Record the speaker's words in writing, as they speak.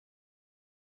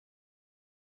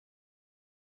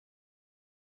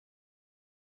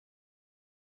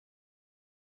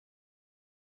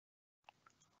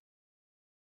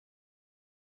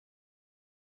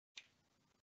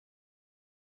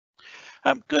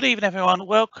Good evening, everyone.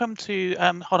 Welcome to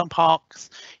Holland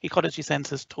Park's Ecology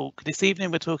Centre's talk. This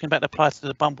evening, we're talking about the plight of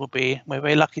the bumblebee. We're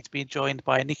very lucky to be joined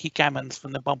by Nikki Gammans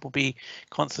from the Bumblebee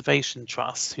Conservation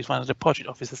Trust, who's one of the project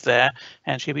officers there,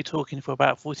 and she'll be talking for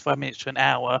about 45 minutes to an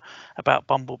hour about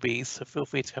bumblebees. So feel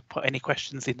free to put any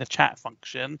questions in the chat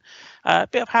function. A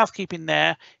bit of housekeeping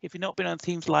there. If you've not been on a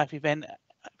Teams live event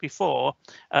before,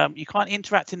 you can't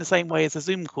interact in the same way as a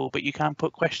Zoom call, but you can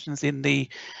put questions in the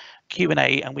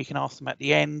Q&A and we can ask them at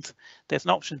the end. There's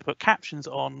an option to put captions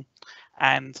on,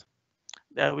 and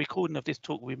a recording of this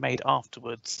talk will be made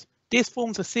afterwards. This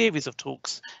forms a series of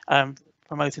talks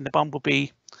promoting the Bumblebee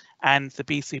and the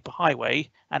BEE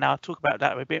Superhighway, and I'll talk about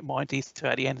that a bit more in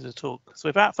detail at the end of the talk. So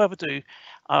without further ado,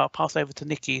 I'll pass over to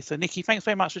Nikki. So Nikki, thanks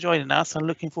very much for joining us. I'm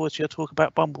looking forward to your talk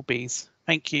about bumblebees.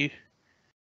 Thank you.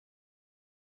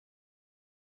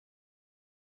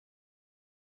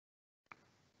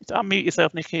 Unmute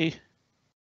yourself, Nikki.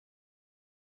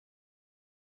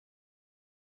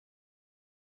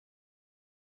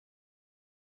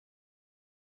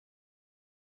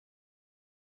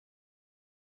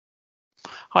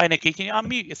 Hi, Nikki. Can you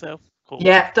unmute yourself? Cool.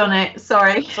 Yeah, done it.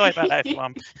 Sorry. Sorry about that,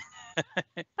 everyone.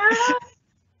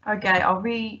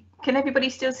 Okay, Can everybody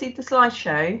still see the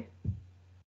slideshow?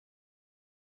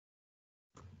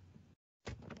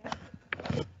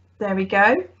 There we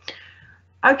go.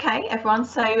 Okay, everyone.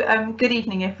 So good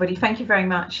evening, everybody. Thank you very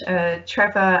much,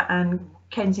 Trevor and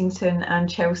Kensington and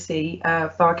Chelsea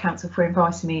Borough Council for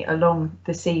inviting me along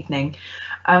this evening.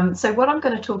 So what I'm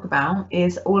going to talk about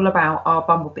is all about our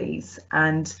bumblebees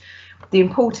and the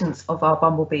importance of our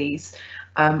bumblebees,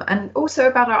 and also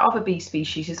about our other bee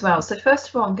species as well. So first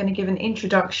of all, I'm going to give an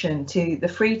introduction to the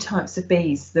 3 types of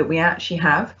bees that we actually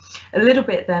have, a little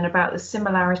bit then about the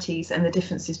similarities and the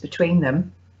differences between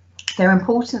them, their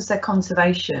importance, their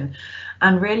conservation,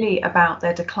 and really about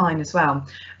their decline as well.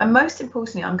 And most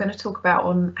importantly, I'm going to talk about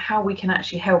on how we can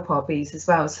actually help our bees as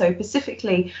well. So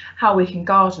specifically how we can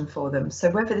garden for them. So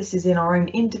whether this is in our own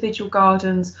individual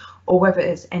gardens or whether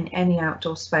it's in any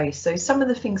outdoor space. So some of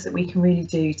the things that we can really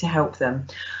do to help them.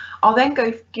 I'll then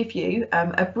give you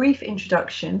a brief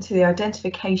introduction to the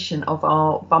identification of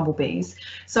our bumblebees.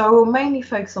 So I will mainly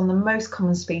focus on the most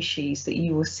common species that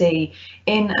you will see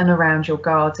in and around your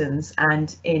gardens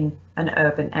and in an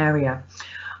urban area.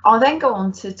 I'll then go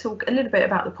on to talk a little bit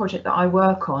about the project that I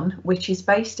work on, which is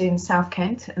based in South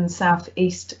Kent and South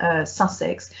East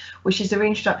Sussex, which is the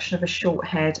reintroduction of a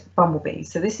short-haired bumblebee.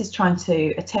 So this is trying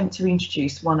to attempt to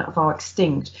reintroduce one of our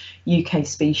extinct UK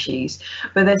species.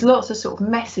 But there's lots of sort of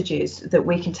messages that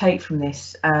we can take from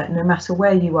this, no matter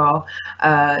where you are,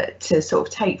 to sort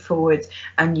of take forward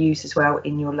and use as well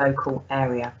in your local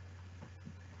area.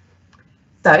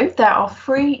 So there are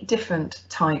 3 different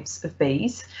types of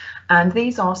bees, and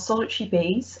these are solitary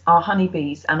bees, our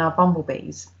honeybees, and our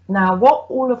bumblebees. Now, what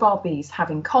all of our bees have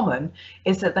in common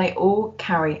is that they all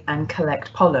carry and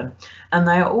collect pollen, and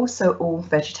they are also all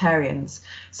vegetarians.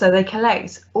 So they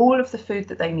collect all of the food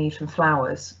that they need from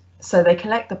flowers. So they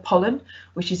collect the pollen,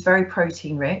 which is very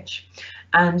protein rich,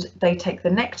 and they take the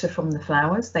nectar from the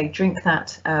flowers, they drink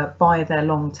that via their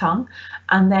long tongue,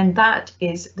 and then that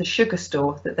is the sugar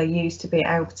store that they use to be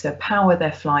able to power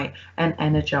their flight and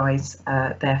energize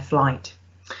their flight.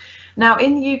 Now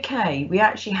in the UK, we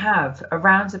actually have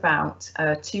around about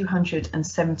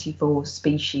 274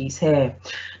 species here.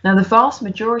 Now the vast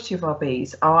majority of our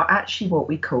bees are actually what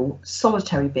we call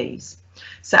solitary bees.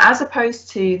 So as opposed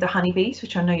to the honeybees,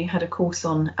 which I know you had a course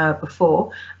on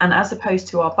before, and as opposed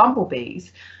to our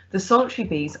bumblebees, the solitary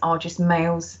bees are just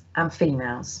males and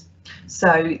females.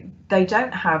 So they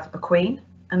don't have a queen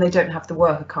and they don't have the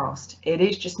worker caste. It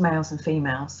is just males and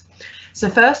females. So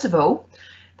first of all,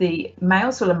 the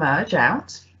males will emerge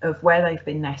out of where they've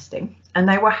been nesting, and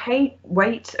they will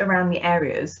wait around the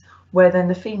areas where then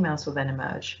the females will then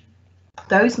emerge.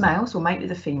 Those males will mate with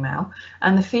the female,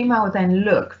 and the female will then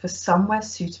look for somewhere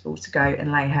suitable to go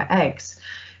and lay her eggs.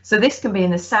 So this can be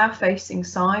in the south-facing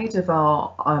side of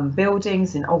our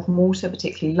buildings, in old mortar,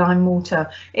 particularly lime mortar.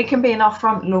 It can be in our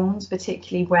front lawns,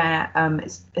 particularly where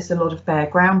it's a lot of bare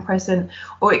ground present,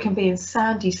 or it can be in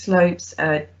sandy slopes,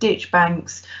 ditch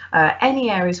banks,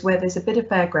 any areas where there's a bit of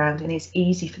bare ground and it's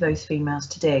easy for those females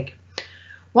to dig.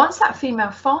 Once that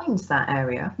female finds that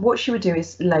area, what she would do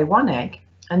is lay one egg,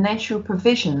 and then she'll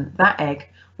provision that egg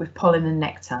with pollen and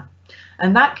nectar.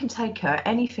 And that can take her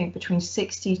anything between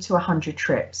 60 to 100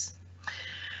 trips.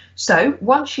 So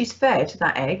once she's fed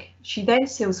that egg, she then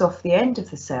seals off the end of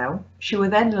the cell. She will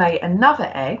then lay another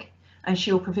egg, and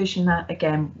she will provision that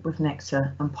again with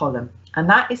nectar and pollen. And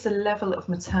that is the level of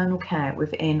maternal care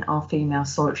within our female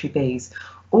solitary bees.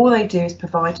 All they do is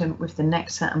provide them with the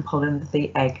nectar and pollen that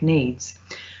the egg needs.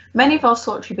 Many of our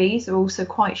solitary bees are also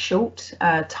quite short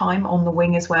time on the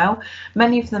wing as well.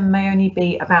 Many of them may only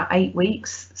be about 8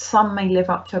 weeks. Some may live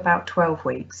up to about 12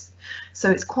 weeks. So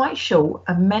it's quite short,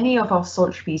 and many of our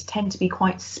solitary bees tend to be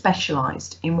quite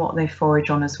specialised in what they forage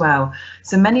on as well.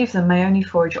 So many of them may only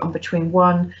forage on between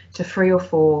 1 to 3 or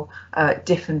 4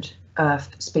 different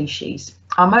species.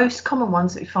 Our most common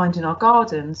ones that we find in our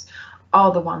gardens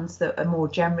are the ones that are more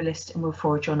generalist and will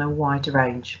forage on a wider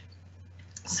range.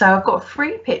 So I've got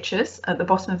 3 pictures at the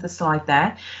bottom of the slide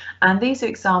there, and these are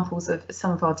examples of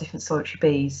some of our different solitary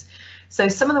bees. So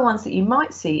some of the ones that you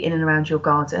might see in and around your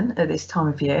garden at this time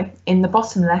of year. In the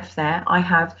bottom left there, I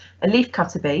have a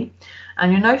leafcutter bee,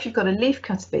 and you'll know if you've got a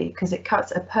leafcutter bee because it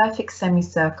cuts a perfect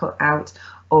semicircle out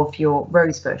of your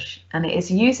rose bush, and it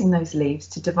is using those leaves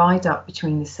to divide up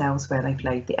between the cells where they've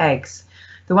laid the eggs.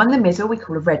 The one in the middle we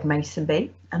call a red mason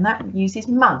bee, and that uses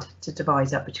mud to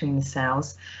divide up between the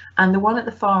cells. And the one at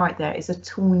the far right there is a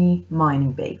tawny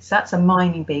mining bee. So that's a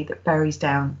mining bee that buries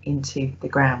down into the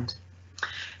ground.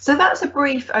 So that's a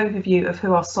brief overview of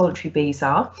who our solitary bees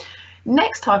are.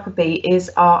 Next type of bee is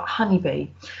our honeybee.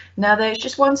 Now there's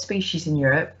just one species in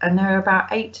Europe, and there are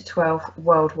about 8 to 12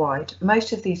 worldwide.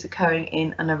 Most of these occurring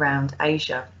in and around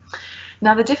Asia.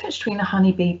 Now the difference between a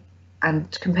honeybee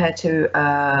and compared to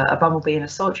a bumblebee and a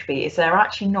solitary bee is they're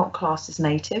actually not classed as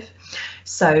native.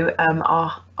 So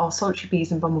our solitary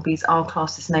bees and bumblebees are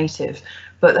classed as native,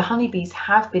 but the honeybees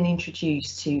have been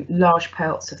introduced to large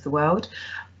parts of the world,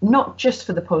 not just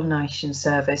for the pollination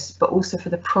service, but also for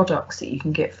the products that you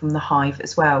can get from the hive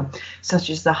as well, such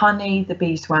as the honey, the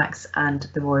beeswax and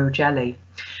the royal jelly.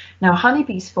 Now,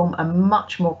 honeybees form a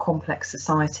much more complex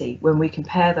society when we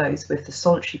compare those with the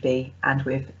solitary bee and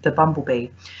with the bumblebee.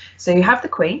 So you have the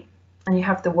queen and you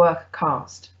have the worker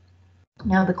caste.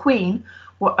 Now, the queen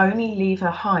will only leave her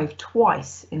hive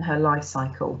twice in her life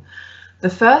cycle.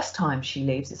 The first time she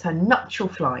leaves is her nuptial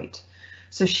flight.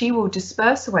 So she will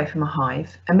disperse away from a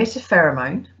hive, emit a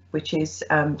pheromone, which is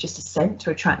just a scent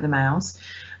to attract the males.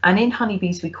 And in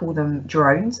honeybees, we call them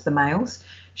drones, the males.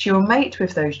 She will mate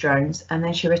with those drones and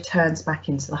then she returns back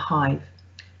into the hive.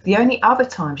 The only other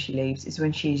time she leaves is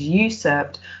when she is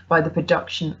usurped by the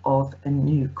production of a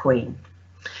new queen.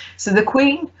 So the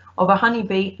queen of a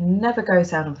honeybee never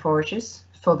goes out and forages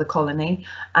for the colony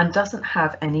and doesn't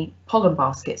have any pollen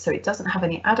basket, so it doesn't have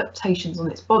any adaptations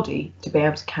on its body to be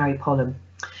able to carry pollen.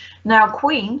 Now,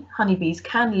 queen honeybees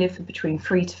can live for between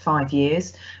 3 to 5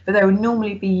 years, but they will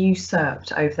normally be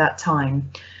usurped over that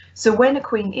time. So when a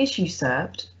queen is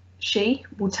usurped, she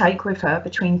will take with her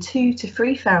between 2,000 to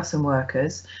 3,000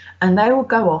 workers, and they will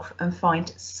go off and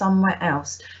find somewhere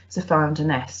else to find a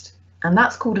nest. And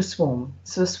that's called a swarm.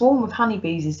 So a swarm of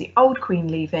honeybees is the old queen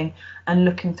leaving and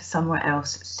looking for somewhere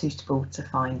else suitable to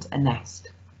find a nest.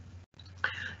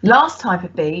 Last type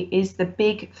of bee is the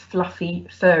big, fluffy,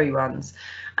 furry ones,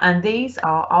 and these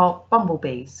are our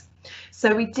bumblebees.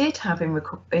 So we did have in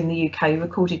the UK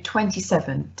recorded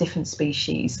 27 different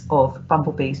species of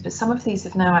bumblebees, but some of these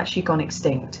have now actually gone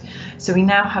extinct. So we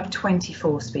now have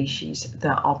 24 species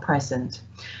that are present.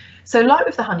 So like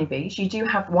with the honeybees, you do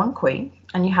have one queen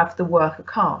and you have the worker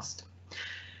caste.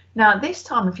 Now at this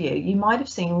time of year, you might have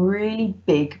seen really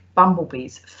big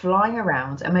bumblebees flying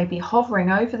around and maybe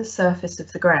hovering over the surface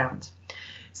of the ground.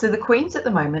 So the queens at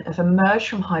the moment have emerged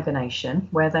from hibernation,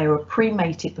 where they were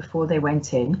pre-mated before they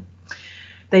went in.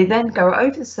 They then go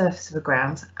over the surface of the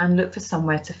ground and look for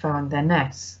somewhere to find their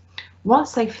nests.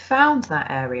 Once they've found that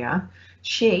area,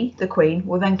 she, the queen,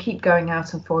 will then keep going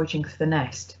out and foraging for the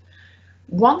nest.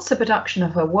 Once the production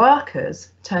of her workers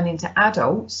turn into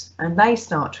adults and they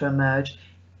start to emerge,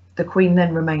 the queen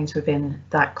then remains within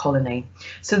that colony.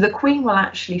 So the queen will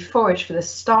actually forage for the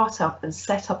start-up and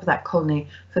set up of that colony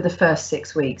for the first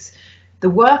 6 weeks. The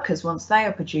workers, once they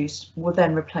are produced, will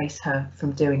then replace her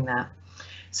from doing that.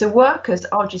 So workers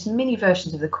are just mini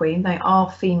versions of the queen. They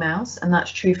are females, and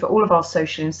that's true for all of our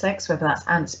social insects, whether that's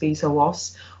ants, bees or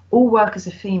wasps. All workers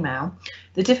are female.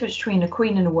 The difference between a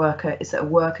queen and a worker is that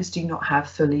workers do not have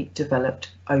fully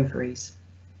developed ovaries.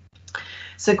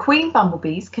 So queen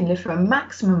bumblebees can live for a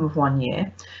maximum of 1 year,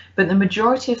 but the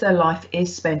majority of their life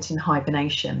is spent in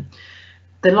hibernation.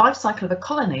 The life cycle of a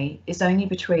colony is only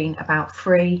between about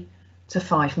 3 to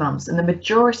 5 months, and the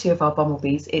majority of our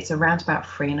bumblebees, it's around about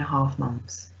 3.5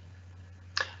 months.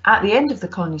 At the end of the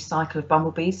colony cycle of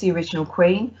bumblebees, the original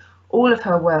queen, all of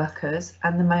her workers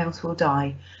and the males will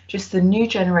die. Just the new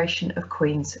generation of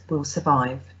queens will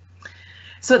survive.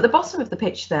 So at the bottom of the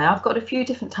picture there, I've got a few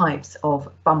different types of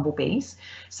bumblebees.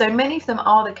 So many of them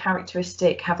are the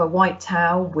characteristic, have a white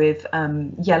tail with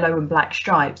yellow and black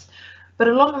stripes. but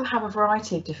a lot of them have a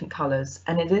variety of different colours,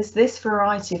 and it is this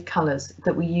variety of colours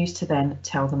that we use to then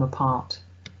tell them apart.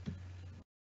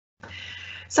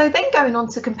 So then going on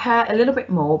to compare a little bit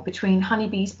more between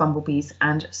honeybees, bumblebees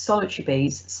and solitary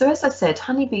bees. So as I said,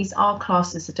 honeybees are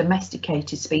classed as a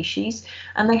domesticated species,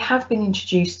 and they have been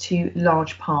introduced to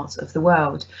large parts of the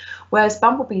world, whereas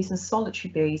bumblebees and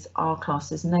solitary bees are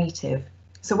classed as native.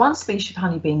 So one species of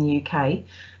honeybee in the UK.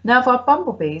 Now of our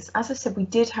bumblebees, as I said, we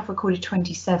did have recorded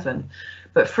 27,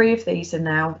 but 3 of these are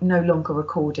now no longer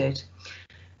recorded.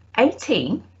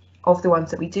 18 of the ones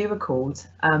that we do record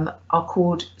are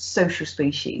called social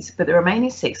species, but the remaining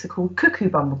 6 are called cuckoo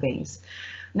bumblebees.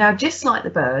 Now, just like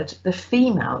the bird, the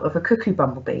female of a cuckoo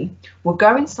bumblebee will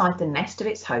go inside the nest of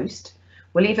its host,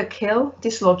 will either kill,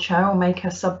 dislodge her or make her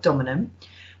subdominant,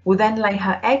 will then lay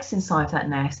her eggs inside that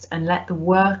nest and let the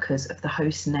workers of the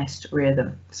host nest rear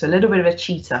them. So a little bit of a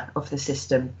cheater of the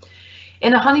system.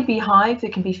 In a honeybee hive,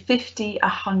 there can be 50,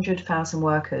 100,000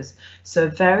 workers, so a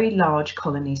very large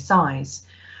colony size.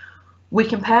 We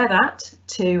compare that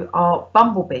to our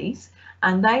bumblebees,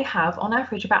 and they have on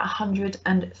average about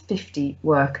 150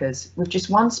 workers, with just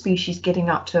one species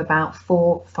getting up to about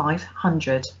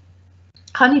 400-500.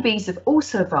 Honeybees have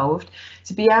also evolved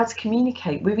to be able to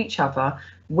communicate with each other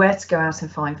where to go out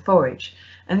and find forage,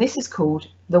 and this is called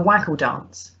the waggle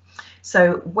dance.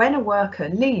 So when a worker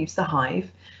leaves the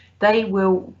hive, they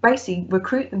will basically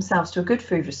recruit themselves to a good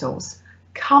food resource,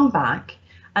 come back,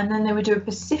 and then they would do a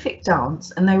specific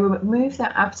dance, and they would move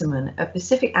their abdomen at a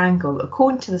specific angle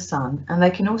according to the sun, and they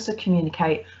can also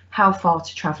communicate how far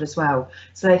to travel as well,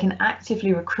 so they can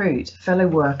actively recruit fellow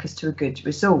workers to a good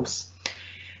resource.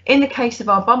 In the case of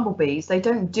our bumblebees, they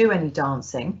don't do any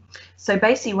dancing, so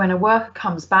basically when a worker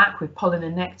comes back with pollen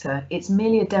and nectar, it's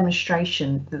merely a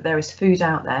demonstration that there is food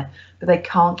out there, but they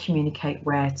can't communicate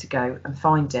where to go and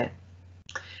find it.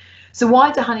 So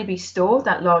why do honeybees store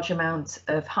that large amount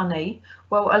of honey?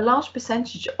 Well, a large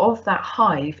percentage of that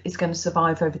hive is going to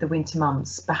survive over the winter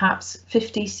months, perhaps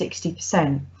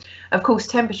 50-60%. Of course,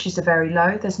 temperatures are very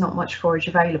low, there's not much forage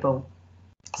available.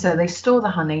 So they store the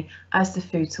honey as the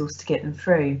food source to get them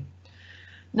through.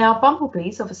 Now,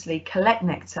 bumblebees obviously collect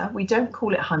nectar. We don't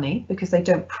call it honey because they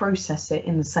don't process it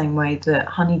in the same way that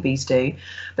honeybees do,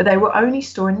 but they will only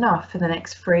store enough for the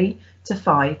next 3 to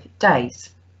 5 days.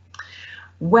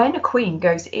 When a queen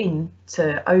goes in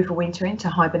to overwinter into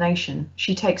hibernation,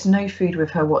 she takes no food with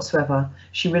her whatsoever.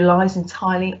 She relies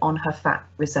entirely on her fat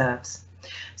reserves.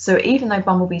 So even though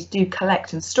bumblebees do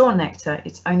collect and store nectar,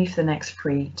 it's only for the next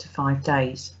 3 to 5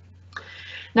 days.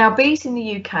 Now, bees in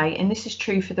the UK, and this is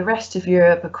true for the rest of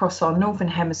Europe across our northern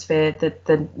hemisphere,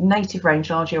 the native range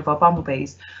largely of our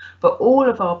bumblebees, but all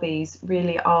of our bees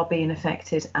really are being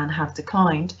affected and have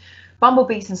declined.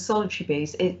 Bumblebees and solitary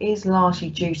bees, it is largely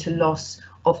due to loss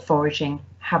of foraging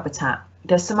habitat.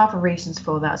 There's some other reasons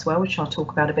for that as well, which I'll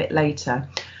talk about a bit later.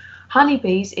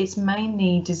 Honeybees, it's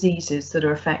mainly diseases that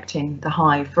are affecting the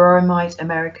hive: Varroa,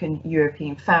 American,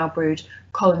 European foulbrood,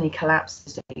 colony collapse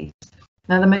disease.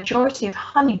 Now, the majority of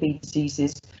honeybee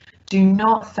diseases do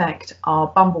not affect our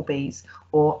bumblebees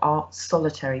or our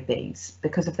solitary bees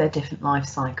because of their different life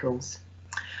cycles.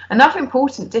 Another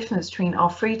important difference between our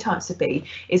 3 types of bee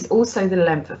is also the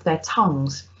length of their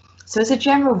tongues. So as a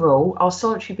general rule, our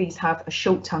solitary bees have a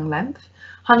short tongue length,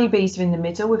 honeybees are in the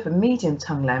middle with a medium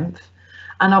tongue length,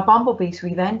 and our bumblebees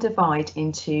we then divide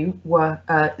into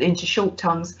short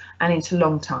tongues and into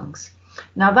long tongues.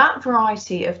 Now, that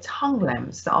variety of tongue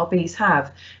lengths that our bees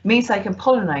have means they can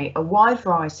pollinate a wide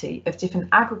variety of different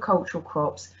agricultural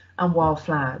crops and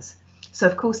wildflowers. So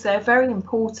of course they're very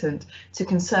important to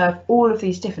conserve all of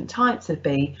these different types of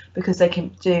bee because they can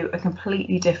do a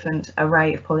completely different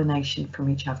array of pollination from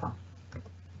each other.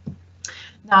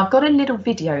 Now, I've got a little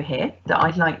video here that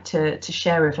I'd like to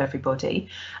share with everybody,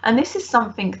 and this is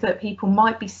something that people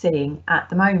might be seeing at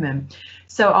the moment.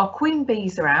 So our queen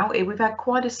bees are out. We've had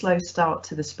quite a slow start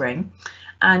to the spring,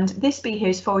 and this bee here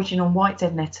is foraging on white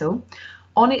dead nettle.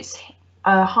 On its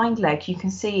hind leg, you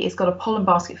can see it's got a pollen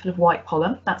basket full of white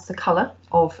pollen. That's the colour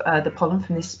of the pollen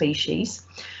from this species.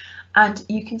 And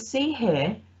you can see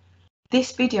here,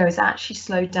 this video is actually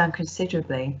slowed down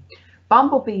considerably.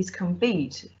 Bumblebees can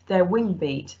beat their wing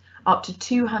beat up to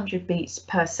 200 beats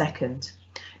per second.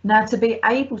 Now, to be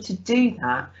able to do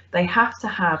that, they have to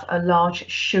have a large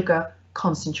sugar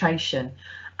concentration,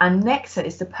 and nectar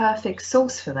is the perfect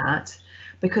source for that,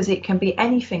 because it can be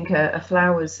anything, a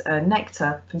flower's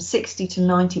nectar, from 60 to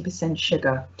 90%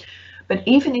 sugar. But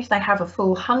even if they have a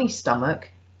full honey stomach,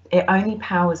 it only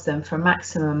powers them for a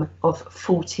maximum of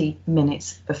 40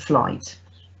 minutes of flight.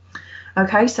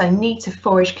 Okay, so they need to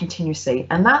forage continuously,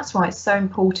 and that's why it's so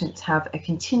important to have a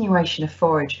continuation of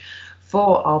forage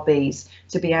for our bees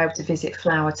to be able to visit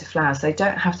flower to flower, so they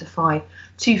don't have to fly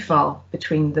too far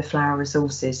between the flower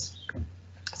resources.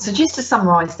 So just to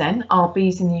summarise then, our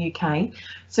bees in the UK,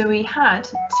 so we had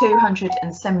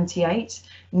 278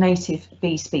 native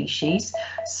bee species.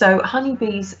 So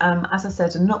honeybees, as I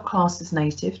said, are not classed as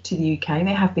native to the UK,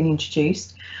 they have been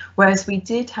introduced, whereas we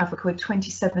did have recorded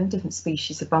 27 different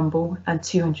species of bumble and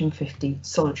 250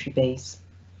 solitary bees.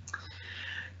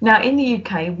 Now in the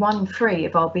UK, 1 in 3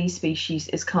 of our bee species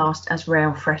is classed as rare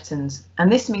or threatened,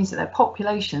 and this means that their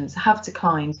populations have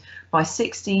declined by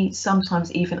 60,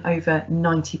 sometimes even over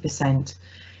 90%.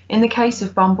 In the case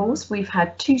of bumbles, we've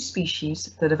had 2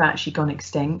 species that have actually gone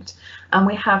extinct, and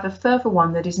we have a further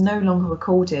one that is no longer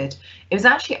recorded. It was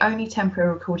actually only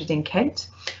temporarily recorded in Kent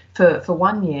for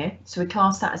 1 year, so we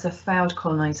class that as a failed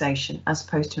colonisation as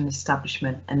opposed to an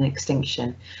establishment and an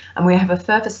extinction. And we have a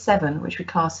further 7 which we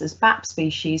class as BAP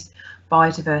species,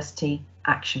 biodiversity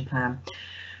action plan.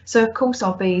 So of course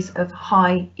our bees of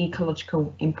high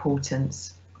ecological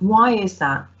importance. Why is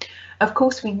that? Of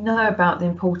course we know about the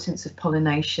importance of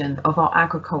pollination of our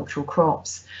agricultural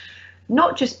crops.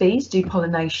 Not just bees do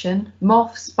pollination,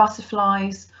 moths,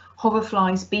 butterflies,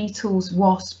 hoverflies, beetles,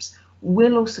 wasps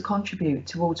will also contribute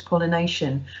towards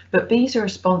pollination, but bees are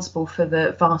responsible for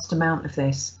the vast amount of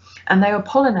this, and they will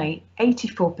pollinate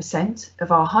 84%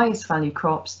 of our highest value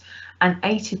crops and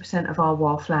 80% of our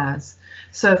wildflowers.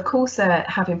 So of course they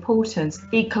have importance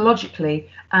ecologically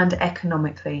and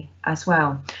economically as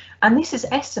well. And this is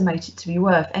estimated to be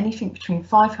worth anything between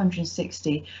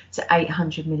 560 to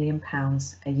 800 million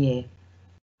pounds a year.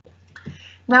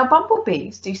 Now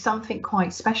bumblebees do something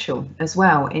quite special as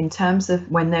well in terms of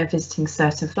when they're visiting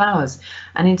certain flowers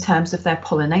and in terms of their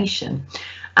pollination,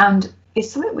 and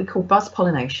it's something we call buzz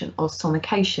pollination or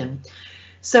sonication.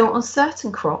 So on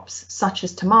certain crops such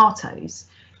as tomatoes,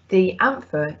 the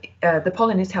anther, the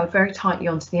pollen is held very tightly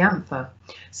onto the anther.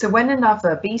 So when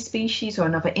another bee species or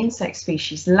another insect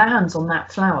species lands on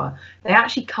that flower, they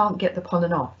actually can't get the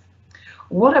pollen off.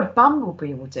 What a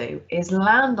bumblebee will do is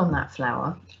land on that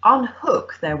flower,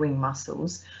 unhook their wing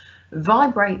muscles,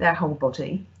 vibrate their whole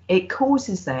body. It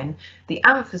causes then the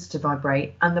anthers to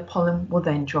vibrate and the pollen will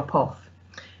then drop off.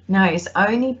 Now it's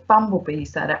only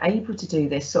bumblebees that are able to do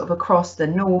this sort of across the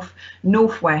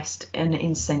northwest and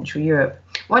in Central Europe.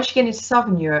 Once you get into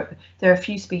Southern Europe, there are a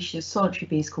few species of solitary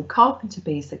bees called carpenter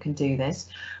bees that can do this,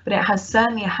 but it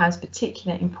certainly has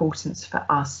particular importance for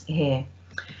us here.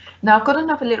 Now I've got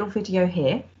another little video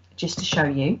here just to show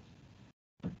you,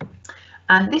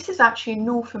 and this is actually a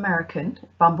North American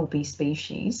bumblebee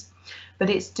species, but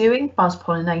it's doing buzz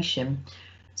pollination.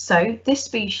 So this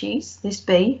species, this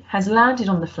bee, has landed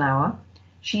on the flower,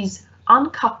 she's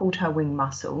uncoupled her wing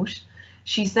muscles,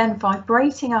 she's then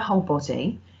vibrating her whole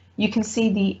body. You can see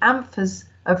the anthers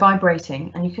are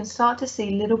vibrating and you can start to see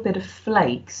a little bit of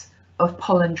flakes of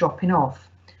pollen dropping off.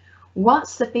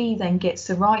 Once the bee then gets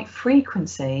the right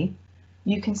frequency,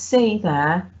 you can see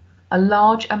there a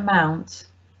large amount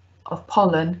of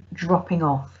pollen dropping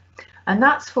off, and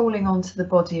that's falling onto the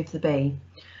body of the bee.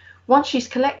 Once she's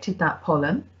collected that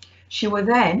pollen, she will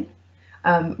then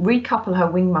recouple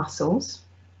her wing muscles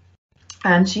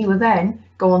and she will then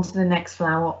go on to the next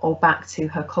flower or back to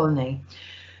her colony.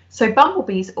 So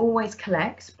bumblebees always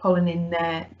collect pollen in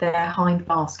their hind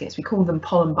baskets. We call them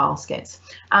pollen baskets.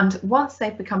 And once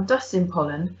they've become dusted in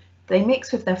pollen, they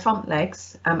mix with their front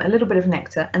legs a little bit of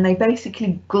nectar, and they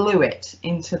basically glue it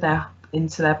into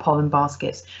their pollen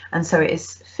baskets. And so it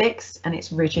is fixed and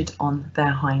it's rigid on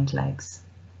their hind legs.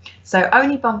 So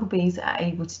only bumblebees are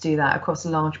able to do that across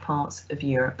large parts of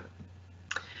Europe.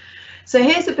 So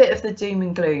here's a bit of the doom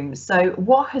and gloom. So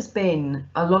what has been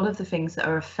a lot of the things that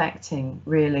are affecting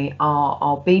really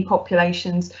our bee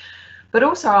populations, but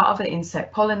also our other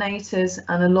insect pollinators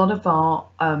and a lot of our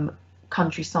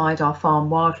countryside, our farm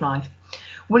wildlife.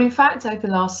 Well, in fact, over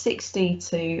the last 60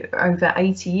 to over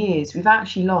 80 years, we've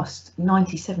actually lost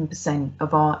 97%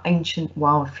 of our ancient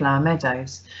wildflower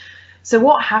meadows. So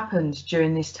what happened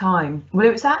during this time? Well,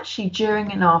 it was actually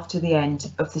during and after the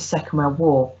end of the Second World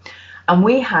War. And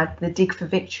we had the Dig for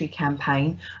Victory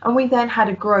campaign, and we then had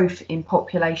a growth in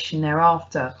population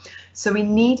thereafter. So we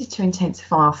needed to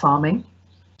intensify our farming.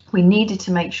 We needed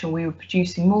to make sure we were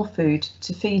producing more food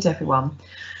to feed everyone.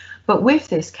 But with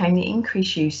this came the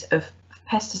increased use of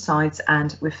pesticides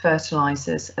and with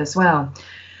fertilizers as well.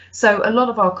 So a lot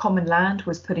of our common land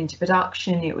was put into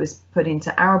production, it was put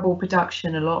into arable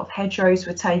production, a lot of hedgerows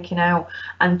were taken out,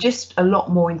 and just a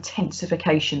lot more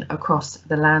intensification across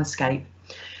the landscape.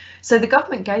 So the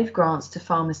government gave grants to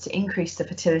farmers to increase the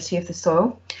fertility of the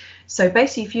soil. So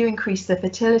basically, if you increase the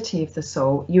fertility of the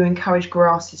soil, you encourage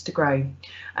grasses to grow,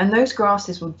 and those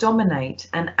grasses will dominate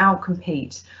and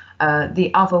outcompete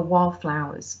the other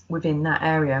wildflowers within that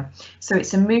area. So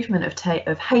it's a movement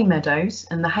of hay meadows,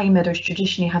 and the hay meadows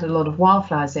traditionally had a lot of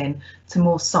wildflowers in, to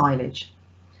more silage.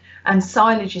 And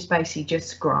silage is basically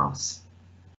just grass.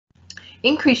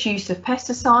 Increased use of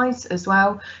pesticides as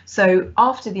well. So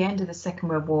after the end of the Second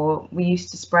World War, we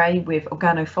used to spray with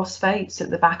organophosphates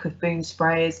at the back of boom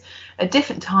sprayers at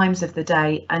different times of the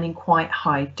day and in quite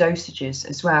high dosages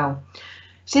as well.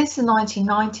 Since the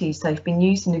 1990s, they've been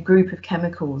using a group of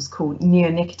chemicals called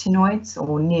neonicotinoids,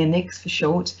 or neonics for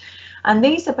short. And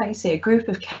these are basically a group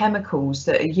of chemicals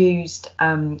that are used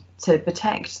to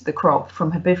protect the crop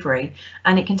from herbivory,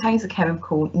 and it contains the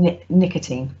chemical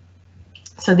nicotine.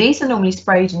 So these are normally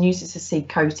sprayed and used as a seed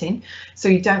coating, so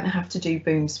you don't have to do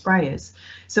boom sprayers.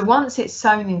 So once it's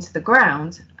sown into the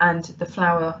ground and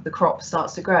the crop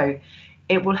starts to grow,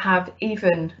 it will have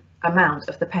even amount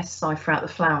of the pesticide throughout the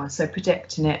flower, so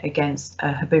protecting it against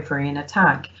a herbivory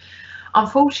attack.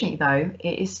 Unfortunately though,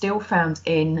 it is still found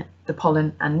in the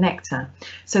pollen and nectar.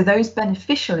 So those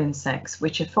beneficial insects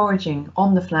which are foraging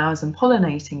on the flowers and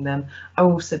pollinating them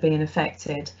are also being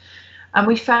affected. And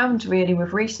we found really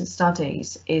with recent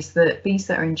studies is that bees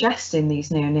that are ingesting these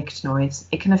neonicotinoids,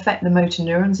 it can affect the motor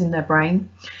neurons in their brain.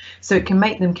 So it can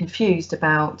make them confused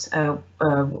about,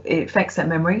 it affects their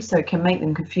memory, so it can make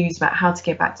them confused about how to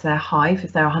get back to their hive,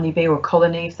 if they're a honeybee, or a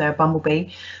colony, if they're a bumblebee.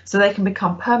 So they can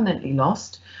become permanently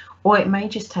lost, or it may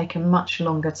just take them much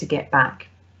longer to get back.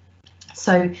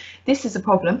 So this is a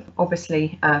problem,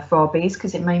 obviously, for our bees,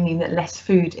 because it may mean that less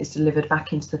food is delivered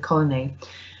back into the colony.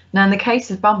 Now, in the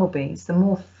case of bumblebees, the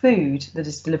more food that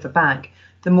is delivered back,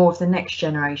 the more of the next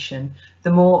generation,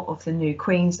 the more of the new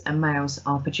queens and males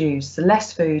are produced. The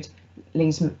less food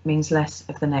means less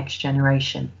of the next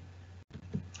generation.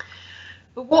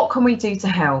 But what can we do to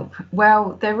help?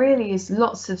 Well, there really is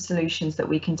lots of solutions that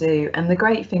we can do. And the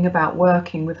great thing about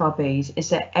working with our bees is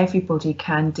that everybody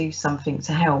can do something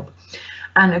to help.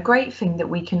 And a great thing that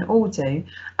we can all do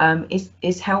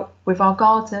is help with our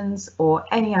gardens or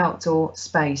any outdoor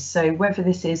space. So whether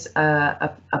this is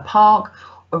a park,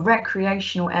 a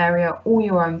recreational area, or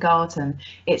your own garden,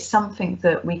 it's something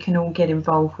that we can all get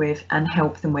involved with and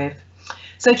help them with.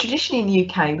 So traditionally in the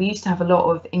UK, we used to have a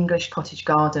lot of English cottage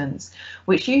gardens,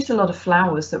 which used a lot of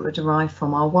flowers that were derived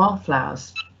from our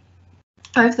wildflowers.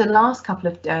 Over the last couple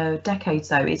of decades,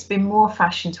 though, it's been more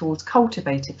fashion towards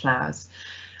cultivated flowers.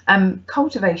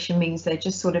 Cultivation means they're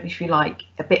just sort of, if you like,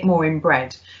 a bit more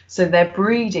inbred. So they're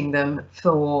breeding them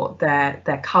for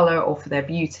their colour or for their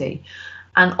beauty.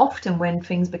 And often when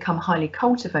things become highly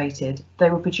cultivated, they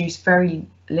will produce very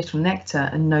little nectar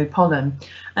and no pollen.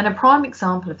 And a prime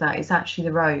example of that is actually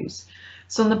the rose.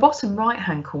 So on the bottom right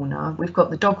hand corner, we've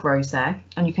got the dog rose there,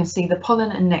 and you can see the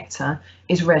pollen and nectar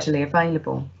is readily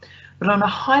available. But on a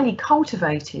highly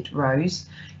cultivated rose,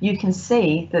 you can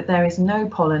see that there is no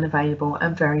pollen available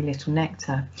and very little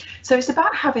nectar. So it's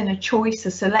about having a choice,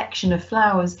 a selection of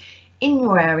flowers in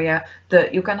your area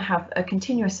that you're going to have a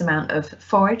continuous amount of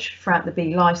forage throughout the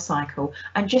bee life cycle,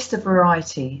 and just a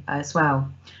variety as well.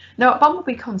 Now at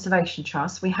Bumblebee Conservation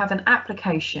Trust, we have an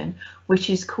application which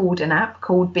is called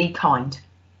Be Kind.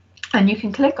 And you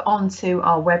can click onto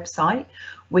our website,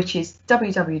 which is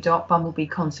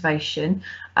www.bumblebeeconservation,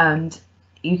 and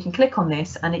you can click on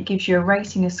this and it gives you a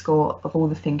rating, a score of all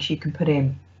the things you can put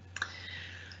in.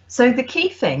 So the key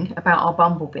thing about our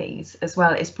bumblebees as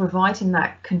well is providing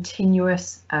that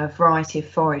continuous variety of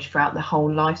forage throughout the whole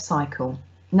life cycle.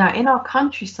 Now in our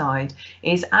countryside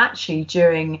is actually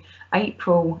during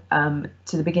April to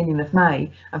the beginning of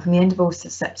May, and from the end of August to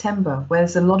September, where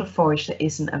there's a lot of forage that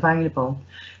isn't available.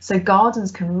 So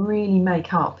gardens can really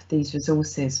make up these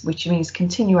resources, which means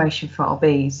continuation for our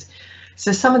bees.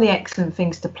 So some of the excellent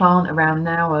things to plant around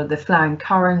now are the flowering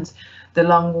currant, the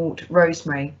lungwort,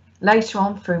 rosemary. Later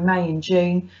on through May and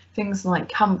June, things like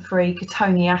comfrey,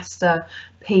 cotoneaster,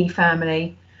 pea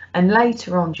family. And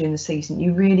later on during the season,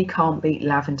 you really can't beat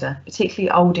lavender,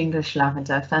 particularly Old English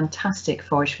lavender, fantastic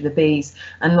forage for the bees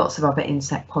and lots of other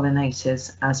insect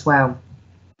pollinators as well.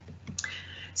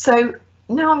 So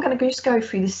now I'm going to just go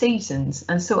through the seasons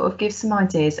and sort of give some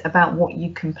ideas about what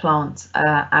you can plant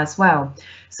as well.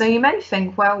 So you may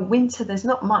think, well, winter, there's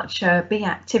not much bee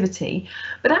activity,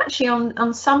 but actually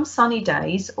on some sunny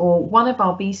days, or one of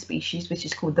our bee species, which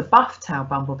is called the buff-tailed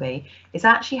bumblebee, is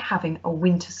actually having a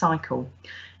winter cycle.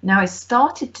 Now it's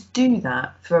started to do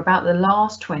that for about the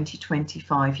last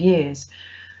 20-25 years.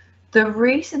 The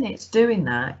reason it's doing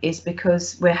that is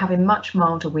because we're having much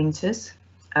milder winters,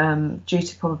 due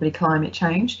to probably climate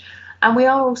change. And we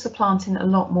are also planting a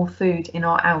lot more food in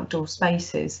our outdoor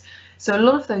spaces. So a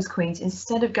lot of those queens,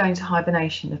 instead of going to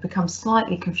hibernation, have become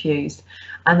slightly confused,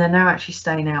 and they're now actually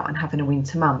staying out and having a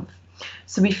winter month.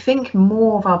 So we think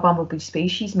more of our bumblebee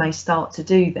species may start to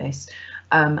do this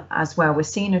as well. We're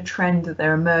seeing a trend that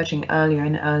they're emerging earlier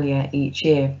and earlier each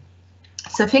year.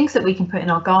 So things that we can put in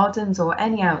our gardens or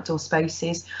any outdoor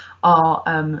spaces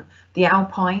are the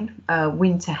alpine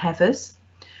winter heathers.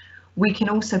 We can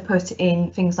also put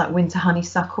in things like winter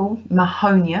honeysuckle,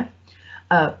 mahonia,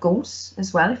 gorse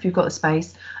as well, if you've got the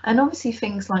space, and obviously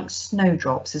things like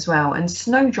snowdrops as well. And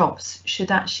snowdrops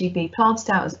should actually be planted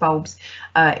out as bulbs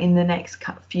in the next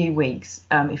few weeks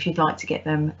if you'd like to get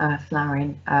them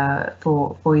flowering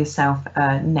for yourself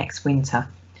next winter.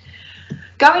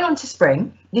 Going on to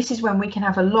spring, this is when we can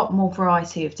have a lot more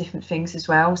variety of different things as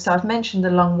well. So I've mentioned the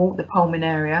lungwort, the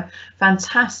pollinator,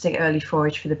 fantastic early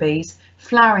forage for the bees.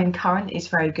 Flowering currant is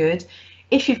very good.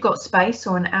 If you've got space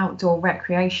or an outdoor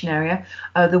recreation area,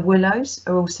 the willows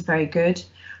are also very good.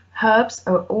 Herbs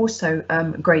are also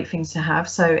great things to have.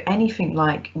 So anything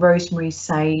like rosemary,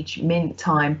 sage, mint,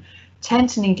 thyme tend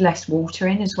to need less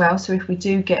watering as well. So if we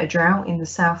do get a drought in the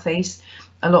southeast,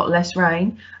 a lot less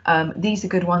rain, these are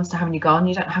good ones to have in your garden.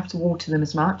 You don't have to water them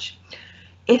as much.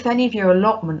 If any of your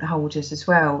allotment holders as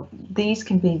well, these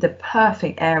can be the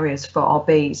perfect areas for our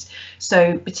bees.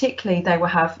 So particularly they will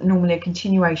have normally a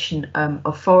continuation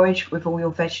of forage with all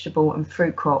your vegetable and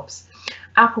fruit crops.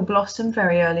 Apple blossom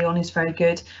very early on is very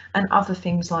good, and other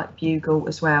things like bugle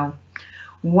as well.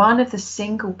 One of the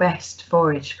single best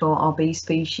forage for our bee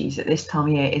species at this time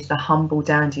of year is the humble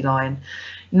dandelion.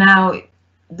 Now,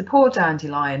 the poor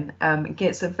dandelion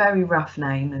gets a very rough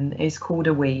name and is called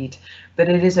a weed, but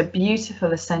it is a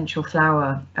beautiful essential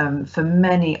flower for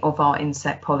many of our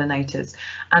insect pollinators,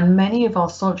 and many of our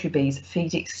solitary bees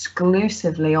feed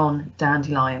exclusively on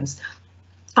dandelions.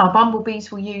 Our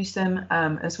bumblebees will use them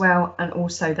as well, and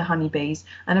also the honeybees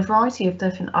and a variety of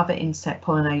different other insect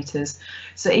pollinators.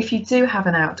 So if you do have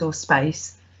an outdoor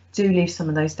space, do leave some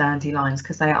of those dandelions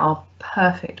because they are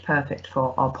perfect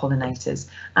for our pollinators,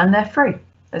 and they're free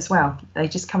as well. They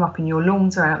just come up in your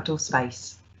lawns or outdoor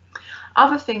space.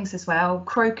 Other things as well,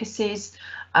 crocuses,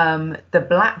 the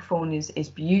blackthorn is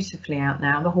beautifully out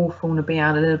now. The hawthorn will be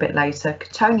out a little bit later.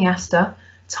 Cotoneaster,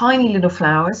 tiny little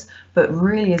flowers, but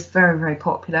really is very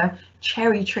popular.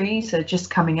 Cherry trees are just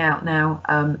coming out now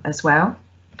as well.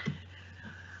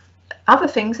 Other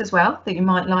things as well that you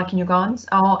might like in your gardens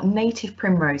are native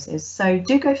primroses. So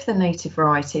do go for the native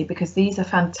variety because these are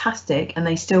fantastic and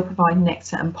they still provide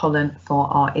nectar and pollen for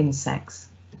our insects.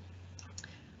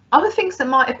 Other things that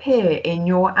might appear in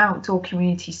your outdoor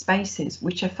community spaces,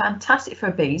 which are fantastic for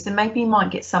bees, and maybe you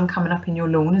might get some coming up in your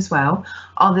lawn as well,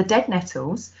 are the dead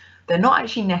nettles. They're not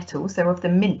actually nettles, they're of the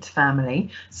mint family,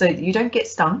 so you don't get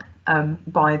stung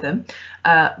by them.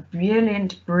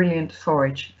 Brilliant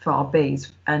forage for our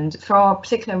bees, and for our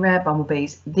particular rare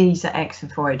bumblebees, these are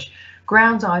excellent forage.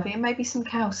 Ground ivy and maybe some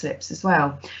cowslips as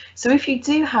well. So if you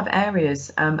do have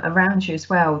areas around you as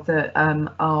well that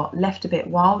are left a bit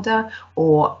wilder,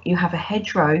 or you have a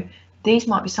hedgerow, these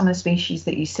might be some of the species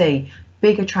that you see.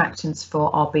 Big attractants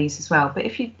for our bees as well. But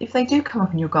if they do come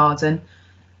up in your garden,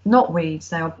 not weeds,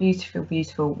 they are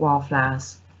beautiful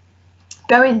wildflowers.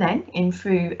 Going then in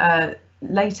through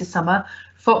later summer,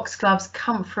 foxgloves,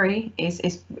 comfrey is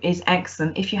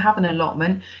excellent. If you have an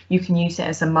allotment, you can use it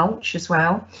as a mulch as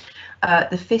well.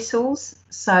 The thistles,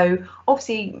 so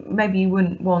obviously maybe you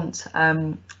wouldn't want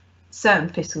certain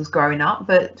thistles growing up,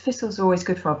 but thistles are always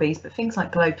good for our bees. But things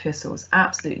like globe thistles,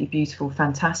 absolutely beautiful,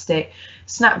 fantastic.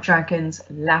 Snapdragons,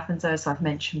 lavender, as I've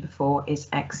mentioned before, is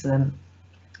excellent.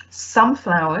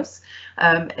 Sunflowers,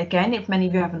 again, if many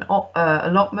of you have an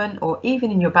allotment or even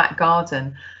in your back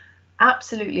garden,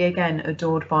 absolutely again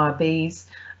adored by our bees.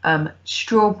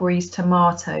 Strawberries,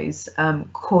 tomatoes,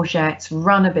 courgettes,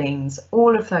 runner beans,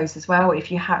 all of those as well. If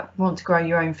you want to grow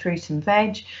your own fruit and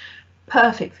veg,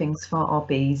 perfect things for our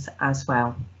bees as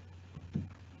well.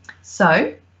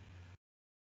 So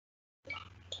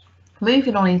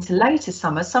moving on into later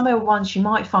summer, some of the ones you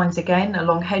might find again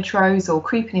along hedgerows or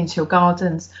creeping into your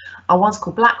gardens are ones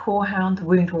called black horehound,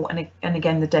 woundwort, and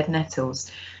again the dead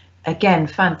nettles. Again,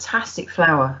 fantastic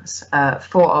flowers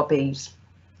for our bees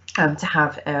to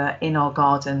have in our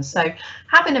gardens. So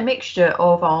having a mixture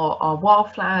of our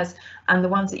wildflowers and the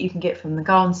ones that you can get from the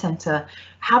garden centre,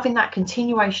 having that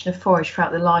continuation of forage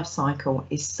throughout the life cycle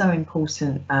is so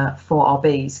important for our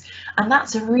bees. And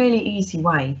that's a really easy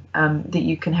way that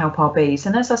you can help our bees.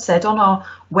 And as I said, on our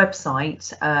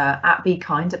website at Be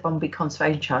Kind at Bumblebee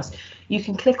Conservation Trust, you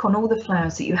can click on all the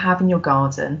flowers that you have in your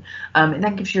garden. It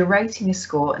then gives you a rating, a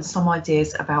score, and some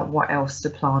ideas about what else to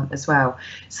plant as well.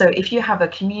 So if you have a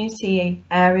community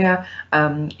area,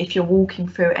 if you're walking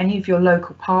through any of your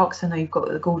local parks, I know you've got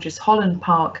the gorgeous Holland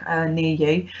Park near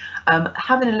you,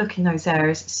 having a look in those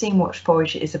areas, seeing what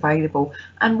forage is available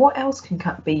and what else can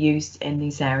be used in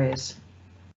these areas.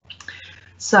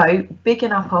 So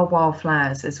bigging up our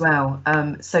wildflowers as well.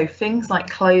 So things like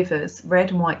clovers, red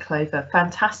and white clover,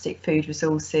 fantastic food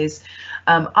resources.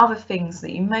 Other things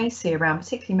that you may see around,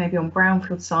 particularly maybe on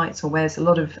brownfield sites or where there's a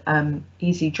lot of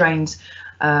easy drained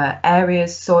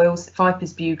areas, soils,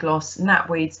 vipers, bugloss,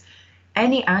 knapweeds.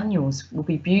 Any annuals will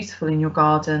be beautiful in your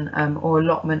garden or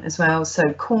allotment as well.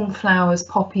 So cornflowers,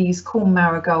 poppies, corn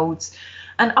marigolds,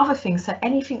 and other things. So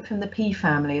anything from the pea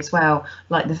family as well,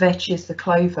 like the vetches, the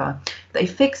clover, they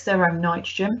fix their own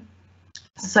nitrogen.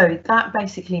 So that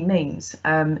basically means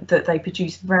that they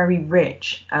produce very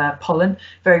rich pollen,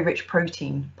 very rich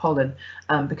protein pollen,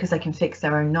 because they can fix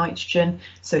their own nitrogen.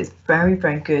 So it's very,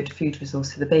 very good food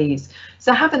resource for the bees.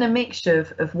 So having a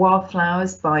mixture of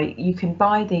wildflowers, you can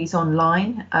buy these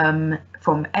online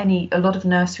from a lot of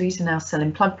nurseries are now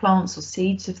selling plug plants or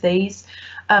seeds of these.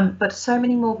 But so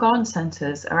many more garden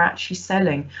centres are actually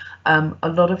selling a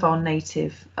lot of our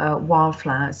native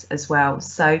wildflowers as well.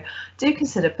 So do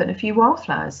consider putting a few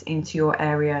wildflowers into your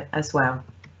area as well.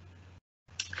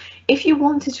 If you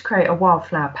wanted to create a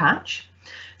wildflower patch,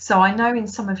 so I know in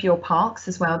some of your parks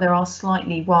as well, there are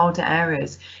slightly wilder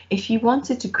areas. If you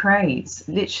wanted to create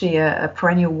literally a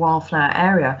perennial wildflower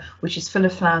area, which is full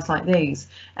of flowers like these,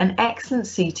 an excellent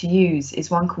seed to use is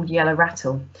one called yellow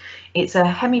rattle. It's a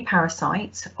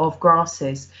hemiparasite of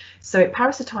grasses. So it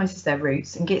parasitizes their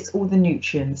roots and gets all the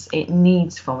nutrients it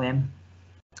needs from them.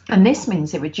 And this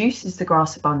means it reduces the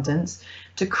grass abundance,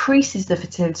 decreases the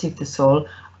fertility of the soil,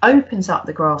 opens up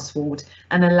the grass sward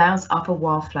and allows other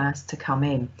wildflowers to come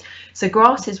in. So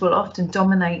grasses will often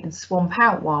dominate and swamp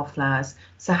out wildflowers.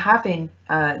 So having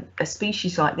a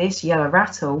species like this, yellow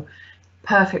rattle,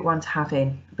 perfect one to have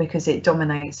in because it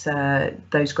dominates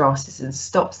those grasses and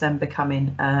stops them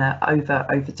becoming over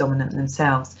dominant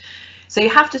themselves. So you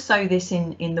have to sow this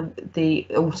in the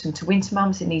autumn to winter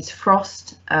months. It needs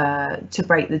frost to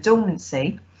break the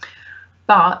dormancy,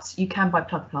 but you can buy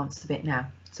plug plants of it now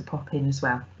to pop in as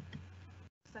well.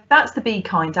 So that's the Be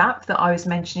Kind app that I was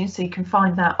mentioning, so you can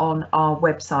find that on our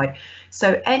website.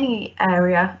 So any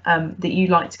area that you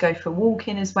like to go for a walk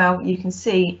in as well, you can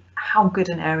see how good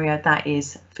an area that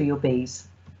is for your bees.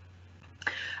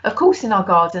 Of course, in our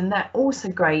garden, they're also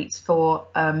great for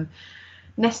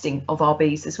nesting of our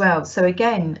bees as well. So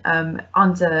again,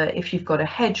 if you've got a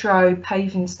hedgerow,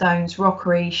 paving stones,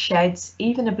 rockery, sheds,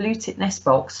 even a blue tip nest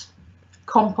box,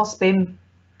 compost bin,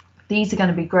 these are going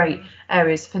to be great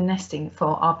areas for nesting for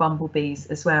our bumblebees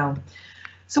as well.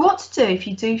 So what to do if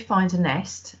you do find a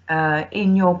nest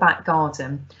in your back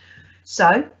garden?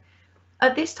 So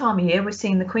at this time of year, we're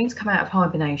seeing the queens come out of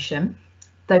hibernation.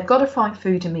 They've got to find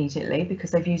food immediately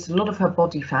because they've used a lot of her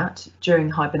body fat during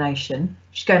hibernation.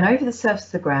 She's going over the surface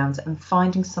of the ground and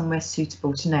finding somewhere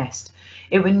suitable to nest.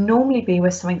 It would normally be where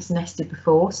something's nested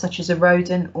before, such as a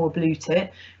rodent or a blue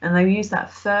tit, and they use that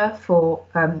fur for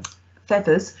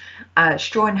feathers,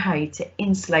 straw and hay to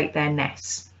insulate their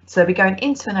nests. So they'll be going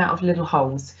into and out of little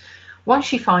holes. Once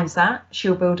she finds that,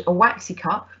 she'll build a waxy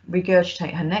cup,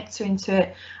 regurgitate her nectar into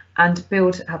it, and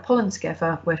build her pollen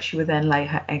together, where she will then lay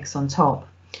her eggs on top.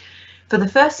 For the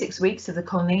first 6 weeks of the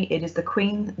colony, it is the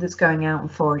queen that's going out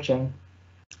and foraging.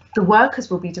 The workers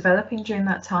will be developing during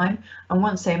that time, and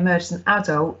once they emerge as an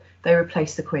adult, they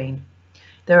replace the queen.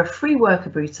 There are 3 worker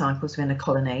brood cycles within a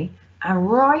colony,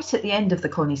 and right at the end of the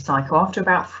colony cycle, after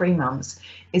about 3 months,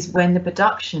 is when the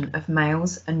production of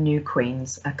males and new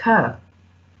queens occur.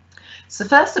 So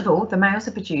first of all, the males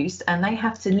are produced and they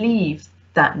have to leave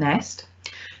that nest.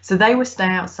 So they will stay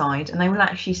outside and they will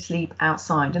actually sleep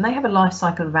outside, and they have a life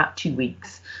cycle of about 2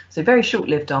 weeks. So very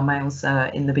short-lived are males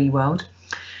in the bee world.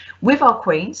 With our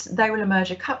queens, they will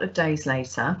emerge a couple of days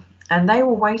later, and they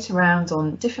will wait around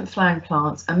on different flowering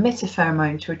plants, emit a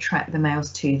pheromone to attract the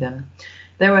males to them.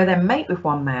 They will then mate with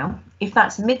one male. If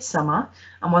that's midsummer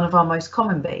and one of our most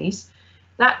common bees,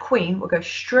 that queen will go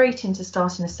straight into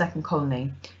starting a second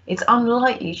colony. It's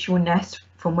unlikely she will nest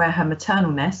from where her maternal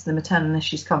nest, the maternal nest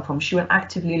she's come from. She will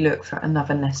actively look for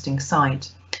another nesting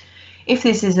site. If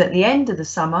this is at the end of the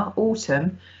summer,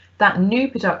 autumn, that new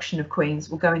production of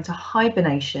queens will go into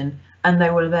hibernation and they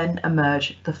will then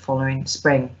emerge the following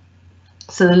spring.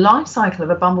 So the life cycle of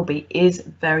a bumblebee is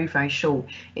very, very short.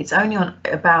 It's only on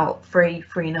about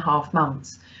 3.5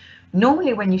 months.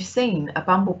 Normally when you've seen a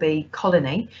bumblebee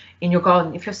colony in your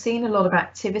garden, if you're seeing a lot of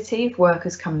activity of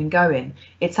workers coming and going,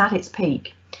 it's at its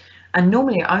peak. And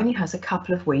normally it only has a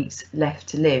couple of weeks left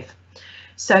to live.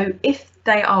 So if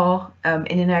they are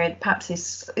in an area that perhaps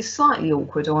is slightly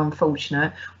awkward or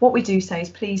unfortunate, what we do say is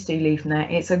please do leave them there.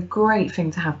 It's a great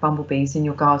thing to have bumblebees in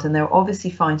your garden. They're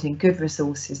obviously finding good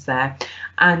resources there,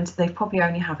 and they probably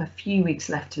only have a few weeks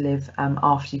left to live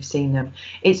after you've seen them.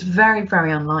 It's very,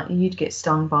 very unlikely you'd get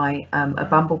stung by a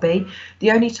bumblebee.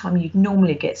 The only time you'd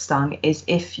normally get stung is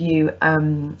if you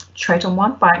tread on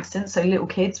one by accident, so little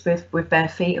kids with bare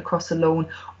feet across the lawn,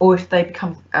 or if they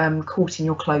become caught in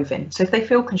your clothing. So if they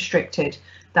feel constricted,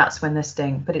 that's when they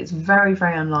sting, but it's very,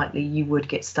 very unlikely you would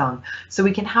get stung. So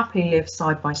we can happily live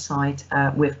side by side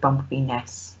with bumblebee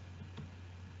nests.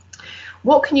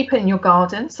 What can you put in your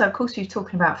garden? So of course we're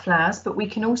talking about flowers, but we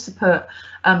can also put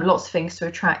lots of things to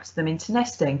attract them into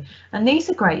nesting, and these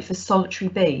are great for solitary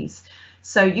bees.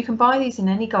 So you can buy these in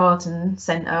any garden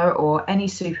centre or any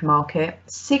supermarket.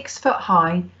 6 foot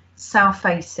high, south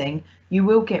facing. You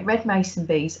will get red mason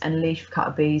bees and leaf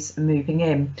cutter bees moving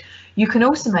in. You can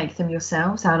also make them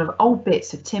yourselves out of old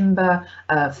bits of timber,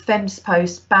 fence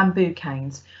posts, bamboo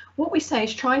canes. What we say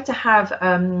is try to have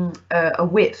a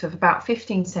width of about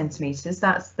 15 centimetres.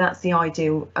 That's the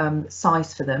ideal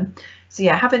size for them. So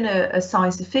yeah, having a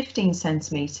size of 15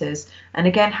 centimetres, and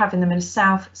again having them in a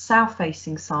south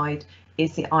facing side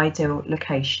is the ideal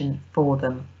location for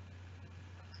them.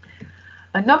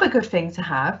 Another good thing to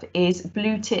have is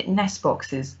blue tit nest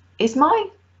boxes. Is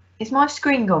my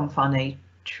screen gone funny,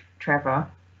 Trevor?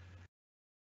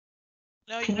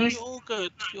 No, you're all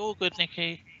good. You're all good,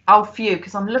 Nikki. Oh, phew,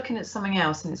 because I'm looking at something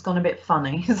else and it's gone a bit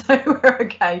funny. So we're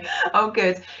okay. Oh,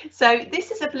 good. So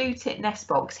this is a blue tit nest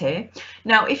box here.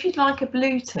 Now, if you'd like a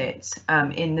blue tit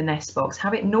in the nest box,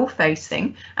 have it north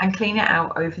facing and clean it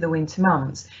out over the winter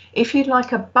months. If you'd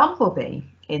like a bumblebee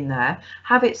in there,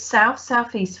 have it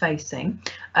southeast facing,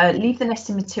 leave the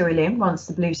nesting material in once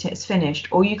the blue tit is finished,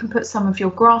 or you can put some of your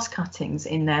grass cuttings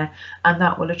in there and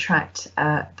that will attract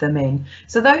them in.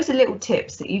 So those are little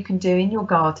tips that you can do in your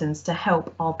gardens to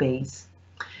help our bees.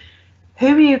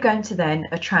 Who are you going to then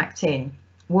attract in?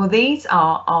 Well, these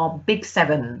are our big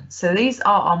 7. So these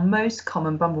are our most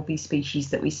common bumblebee species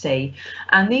that we see,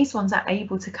 and these ones are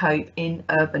able to cope in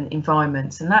urban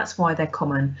environments, and that's why they're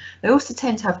common. They also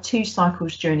tend to have 2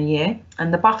 cycles during a year,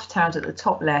 and the buff-tailed at the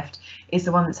top left is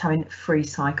the one that's having 3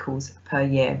 cycles per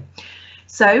year.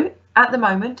 So at the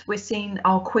moment we're seeing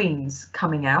our queens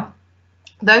coming out.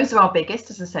 Those are our biggest,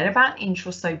 as I said, about an inch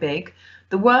or so big.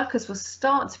 The workers will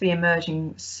start to be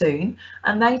emerging soon,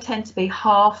 and they tend to be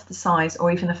half the size or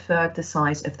even a third the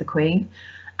size of the queen.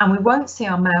 And we won't see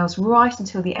our males right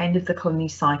until the end of the colony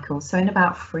cycle, so in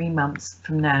about 3 months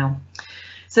from now.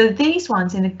 So these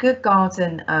ones in a good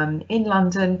garden in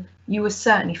London, you will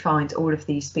certainly find all of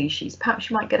these species. Perhaps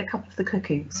you might get a couple of the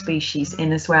cuckoo species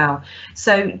in as well.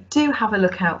 So do have a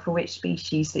look out for which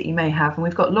species that you may have, and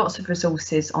we've got lots of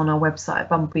resources on our website at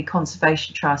Bumblebee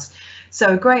Conservation Trust.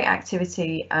 So a great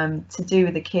activity to do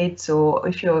with the kids, or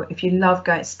if you love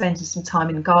spending some time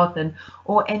in the garden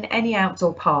or in any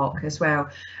outdoor park as well.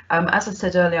 As I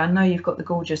said earlier, I know you've got the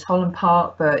gorgeous Holland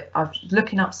Park, but I'm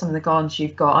looking up some of the gardens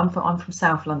you've got. I'm from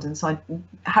South London, so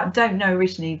I don't know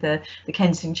originally the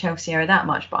Kensington, Chelsea area that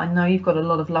much, but I know you've got a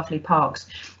lot of lovely parks.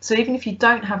 So even if you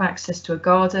don't have access to a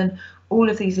garden, all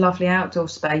of these lovely outdoor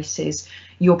spaces,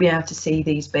 you'll be able to see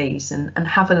these bees and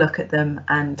have a look at them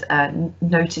and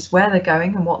notice where they're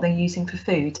going and what they're using for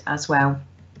food as well.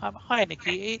 Hi,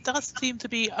 Nikki. It does seem to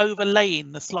be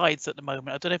overlaying the slides at the moment.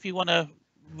 I don't know if you want to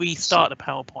restart the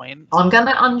PowerPoint. I'm going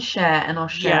to unshare and I'll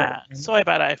share it. Sorry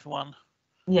about that, everyone.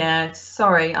 Yeah,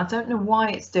 sorry. I don't know why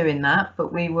it's doing that,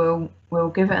 but we'll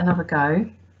give it another go.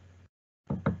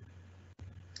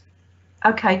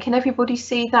 Okay, can everybody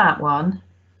see that one?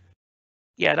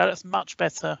 Yeah, that's much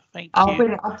better. Thank you.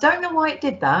 Brilliant. I don't know why it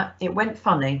did that. It went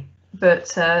funny, but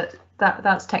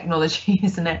that's technology,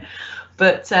 isn't it?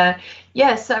 But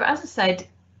yeah, so as I said,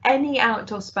 any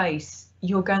outdoor space,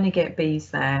 you're going to get bees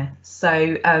there.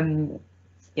 So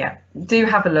yeah, do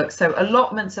have a look. So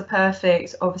allotments are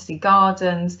perfect, obviously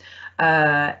gardens,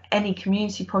 any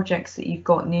community projects that you've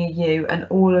got near you, and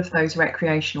all of those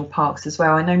recreational parks as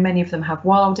well. I know many of them have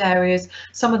wild areas,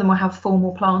 some of them will have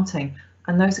formal planting,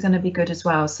 and those are going to be good as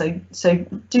well. So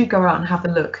do go out and have a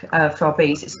look for our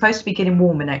bees. It's supposed to be getting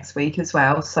warmer next week as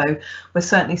well, so we'll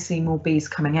certainly see more bees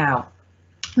coming out.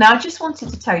 Now, I just wanted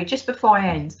to tell you, just before I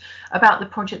end, about the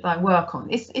project that I work on.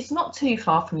 It's not too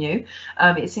far from you.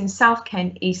 It's in South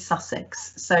Kent, East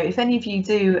Sussex. So if any of you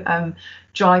do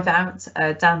drive out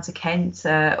down to Kent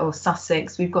or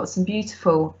Sussex, we've got some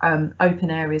beautiful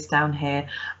open areas down here.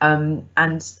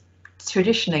 And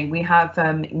traditionally, we have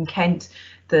in Kent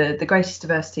the greatest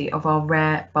diversity of our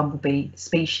rare bumblebee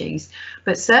species,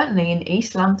 but certainly in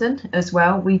East London as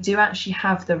well, we do actually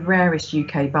have the rarest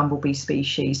UK bumblebee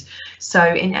species. So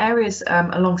in areas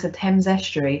along the Thames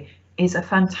estuary is a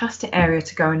fantastic area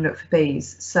to go and look for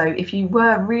bees. So if you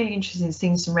were really interested in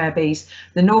seeing some rare bees,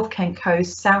 the North Kent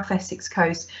coast, South Essex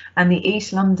coast and the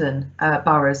East London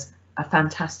boroughs are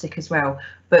fantastic as well.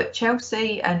 But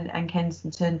Chelsea and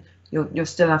Kensington, you'll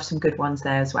still have some good ones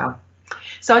there as well.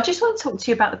 So I just want to talk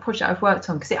to you about the project I've worked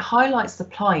on, because it highlights the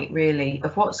plight really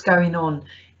of what's going on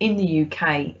in the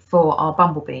UK for our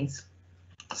bumblebees.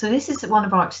 So this is one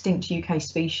of our extinct UK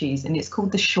species, and it's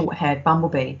called the short-haired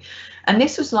bumblebee. And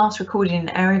this was last recorded in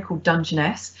an area called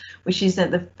Dungeness, which is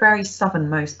at the very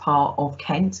southernmost part of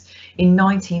Kent, in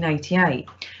 1988.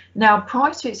 Now,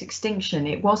 prior to its extinction,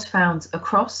 it was found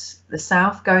across the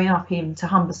south, going up even to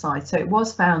Humberside. So it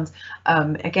was found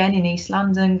again in East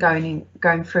London, going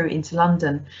through into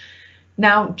London.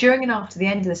 Now, during and after the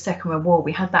end of the Second World War,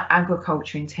 we had that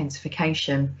agriculture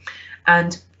intensification,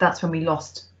 and that's when we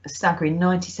lost a staggering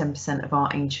 97% of our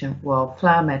ancient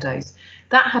wildflower meadows.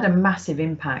 That had a massive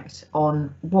impact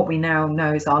on what we now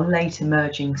know as our late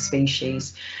emerging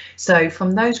species. So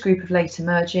from those group of late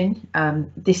emerging,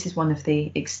 this is one of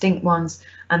the extinct ones,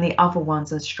 and the other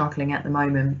ones are struggling at the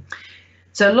moment.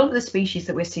 So a lot of the species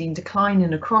that we're seeing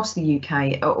declining across the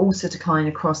UK are also declining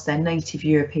across their native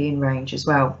European range as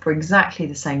well, for exactly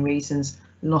the same reasons: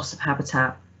 loss of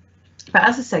habitat. But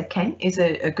as I said, Kent is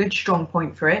a good strong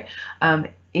point for it.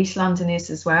 East London is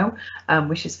as well,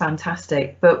 which is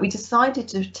fantastic. But we decided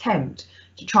to attempt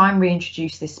to try and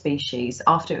reintroduce this species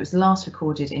after it was last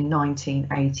recorded in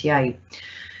 1988.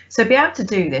 So to be able to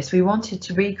do this, we wanted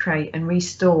to recreate and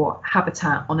restore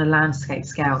habitat on a landscape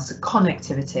scale, so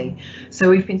connectivity. So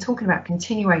we've been talking about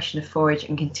continuation of forage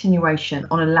and continuation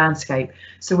on a landscape.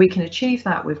 So we can achieve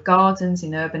that with gardens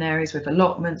in urban areas, with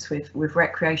allotments, with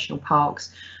recreational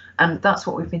parks. And that's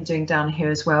what we've been doing down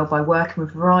here as well, by working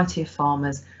with a variety of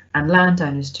farmers and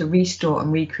landowners to restore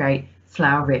and recreate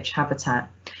flower-rich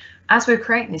habitat. As we're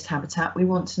creating this habitat, we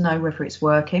want to know whether it's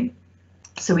working.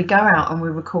 So we go out and we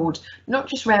record not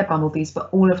just rare bumblebees, but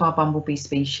all of our bumblebee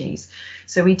species.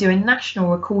 So we do a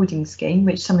national recording scheme,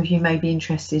 which some of you may be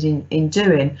interested in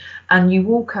doing, and you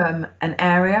walk an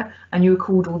area and you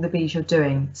record all the bees you're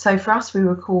doing. So for us, we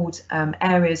record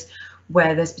areas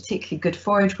where there's particularly good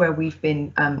forage, where we've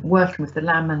been working with the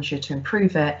land manager to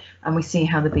improve it, and we see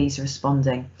how the bees are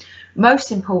responding.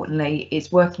 Most importantly,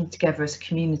 it's working together as a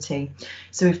community.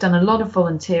 So we've done a lot of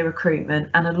volunteer recruitment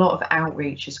and a lot of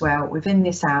outreach as well within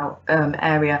this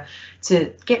area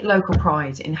to get local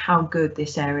pride in how good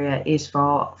this area is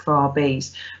for our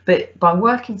bees. But by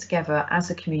working together as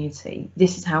a community,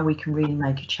 this is how we can really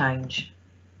make a change.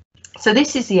 So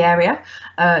this is the area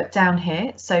down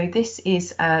here. So this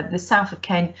is the south of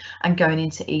Kent and going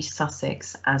into East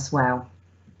Sussex as well.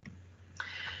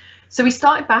 So we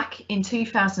started back in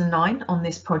 2009 on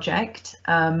this project,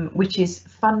 which is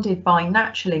funded by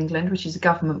Natural England, which is a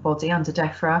government body under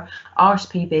DEFRA,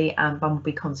 RBKC and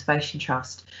Bumblebee Conservation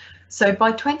Trust. So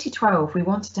by 2012, we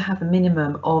wanted to have a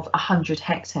minimum of 100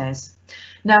 hectares.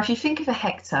 Now, if you think of a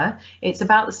hectare, it's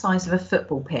about the size of a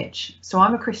football pitch. So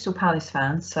I'm a Crystal Palace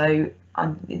fan, so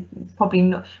I'm probably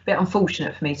not, a bit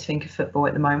unfortunate for me to think of football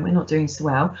at the moment. We're not doing so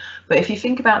well. But if you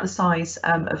think about the size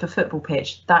of a football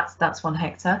pitch, that's 1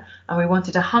 hectare. And we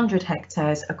wanted 100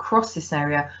 hectares across this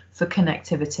area for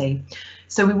connectivity.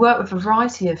 So we work with a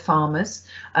variety of farmers,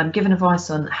 given advice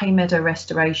on hay meadow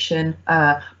restoration,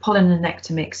 pollen and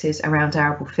nectar mixes around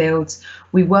arable fields.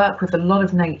 We work with a lot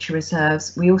of nature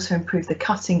reserves. We also improve the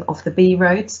cutting of the bee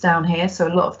roads down here, so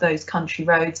a lot of those country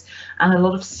roads and a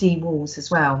lot of sea walls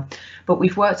as well. But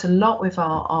we've worked a lot with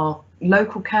our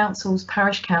local councils,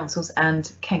 parish councils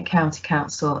and Kent County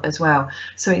Council as well.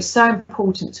 So it's so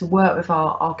important to work with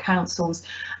our councils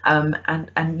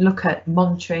and look at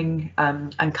monitoring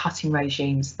and cutting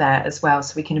regimes there as well,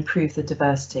 so we can improve the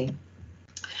diversity.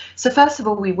 So first of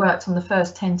all, we worked on the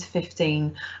first 10 to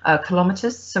 15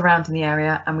 kilometres surrounding the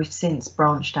area, and we've since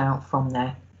branched out from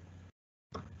there.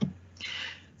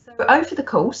 So over the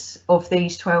course of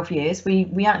these 12 years,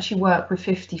 we actually work with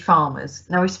 50 farmers.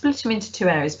 Now we split them into two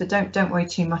areas, but don't worry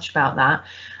too much about that.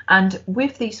 And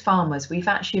with these farmers, we've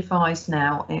actually advised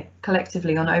now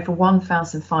collectively on over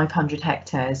 1,500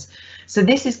 hectares. So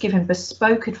this is giving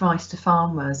bespoke advice to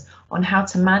farmers on how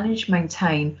to manage,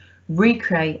 maintain,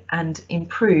 recreate and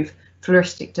improve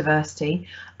floristic diversity,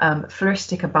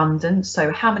 floristic abundance,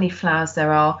 so how many flowers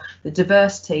there are, the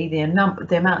diversity, the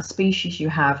amount of species you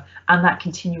have, and that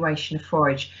continuation of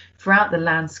forage throughout the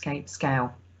landscape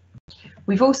scale.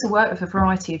 We've also worked with a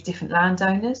variety of different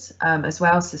landowners as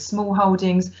well, so small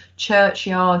holdings,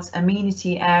 churchyards,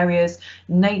 amenity areas,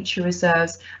 nature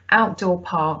reserves, outdoor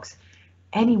parks,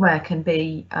 anywhere can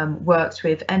be worked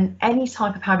with, and any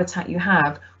type of habitat you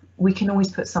have, we can always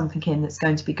put something in that's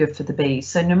going to be good for the bees.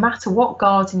 So no matter what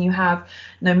garden you have,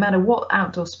 no matter what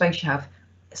outdoor space you have,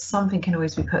 something can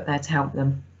always be put there to help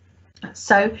them.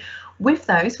 So with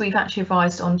those, we've actually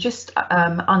advised on just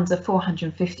under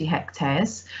 450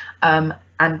 hectares.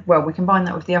 And well, we combine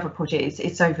that with the other project,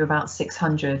 it's over about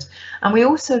 600. And we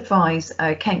also advise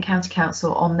Kent County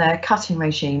Council on their cutting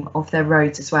regime of their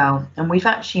roads as well. And we've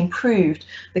actually improved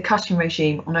the cutting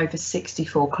regime on over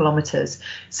 64 kilometres.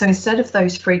 So instead of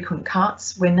those frequent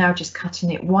cuts, we're now just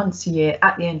cutting it once a year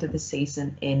at the end of the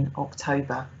season in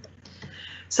October.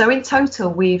 So in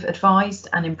total, we've advised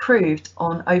and improved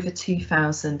on over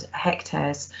 2,000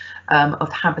 hectares of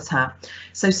habitat.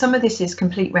 So some of this is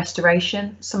complete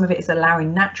restoration, some of it is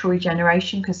allowing natural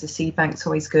regeneration because the seed bank's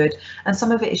always good, and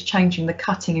some of it is changing the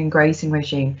cutting and grazing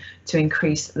regime to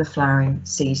increase the flowering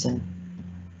season.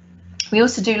 We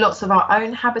also do lots of our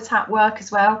own habitat work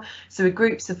as well, so with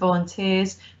groups of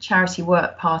volunteers, charity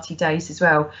work party days as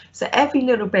well. So every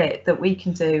little bit that we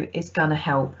can do is going to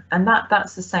help, and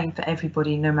that's the same for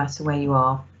everybody, no matter where you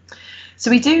are. So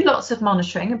we do lots of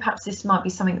monitoring, and perhaps this might be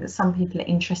something that some people are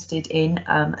interested in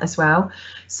as well.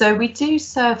 So we do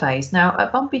surveys. Now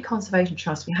at Bumblebee Conservation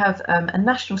Trust, we have a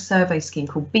national survey scheme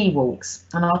called Bee Walks,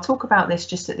 and I'll talk about this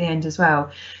just at the end as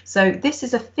well. So this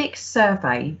is a fixed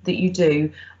survey that you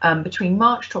do between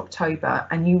March to October,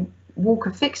 and you walk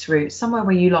a fixed route somewhere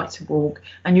where you like to walk,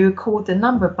 and you record the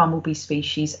number of bumblebee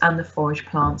species and the forage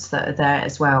plants that are there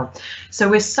as well. So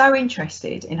we're so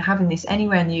interested in having this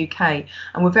anywhere in the UK,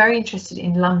 and we're very interested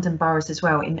in London boroughs as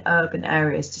well, in urban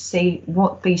areas, to see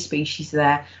what bee species are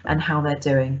there and how they're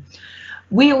doing.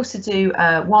 We also do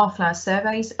wildflower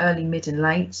surveys, early, mid and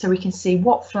late, so we can see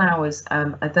what flowers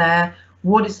are there,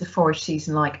 what is the forage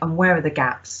season like, and where are the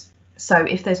gaps. So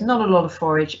if there's not a lot of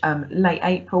forage late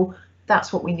April,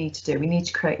 that's what we need to do. We need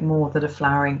to create more that are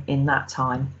flowering in that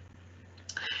time.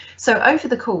 So over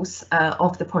the course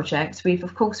of the project, we've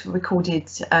of course recorded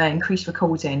increased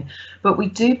recording, but we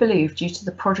do believe, due to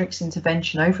the project's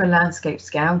intervention over a landscape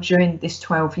scale during this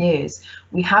 12 years,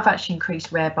 we have actually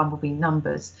increased rare bumblebee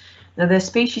numbers. Now there's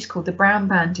species called the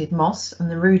brown-banded moss and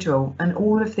the ruderil, and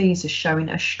all of these are showing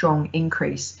a strong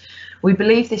increase. We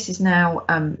believe this is now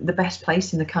the best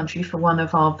place in the country for one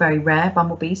of our very rare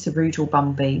bumblebees, the ruderil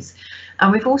bumblebees.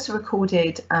 And we've also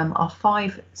recorded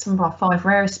some of our five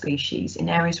rare species in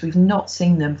areas we've not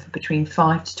seen them for between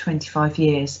 5 to 25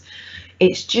 years.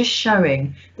 It's just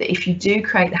showing that if you do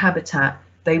create the habitat,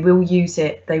 they will use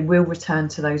it, they will return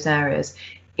to those areas.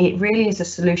 It really is a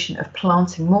solution of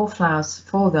planting more flowers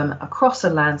for them across a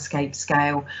landscape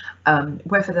scale,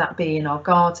 whether that be in our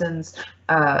gardens,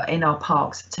 in our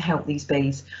parks, to help these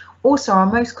bees. Also, our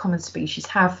most common species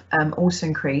have also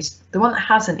increased. The one that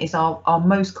hasn't is our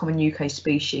most common UK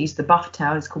species, the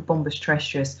buff-tailed, is called Bombus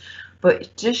terrestris, but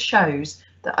it just shows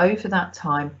that over that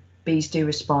time, bees do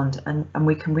respond, and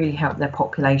we can really help their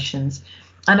populations.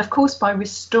 And of course, by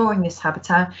restoring this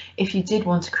habitat, if you did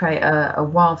want to create a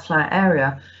wildflower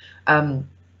area,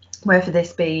 whether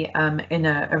this be in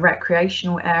a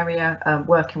recreational area,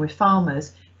 working with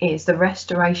farmers, it's the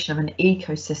restoration of an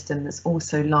ecosystem that's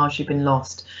also largely been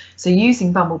lost. So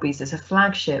using bumblebees as a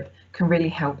flagship can really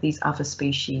help these other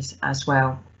species as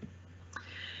well.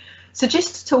 So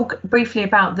just to talk briefly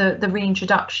about the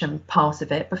reintroduction part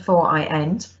of it before I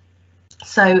end.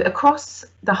 So across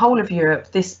the whole of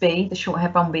Europe, this bee, the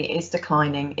short-haired bumblebee, is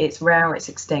declining. It's rare, it's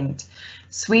extinct.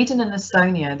 Sweden and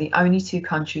Estonia are the only two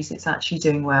countries it's actually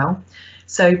doing well.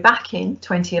 So back in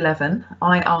 2011,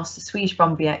 I asked the Swedish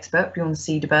bumblebee expert, Bjorn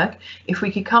Cederberg, if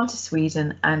we could come to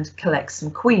Sweden and collect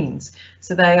some queens.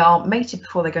 So they are mated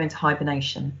before they go into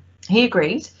hibernation. He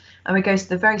agreed, and we go to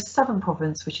the very southern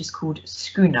province, which is called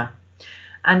Skåne.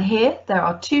 And here there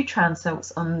are two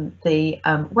transects on the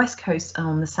west coast and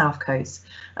on the south coast.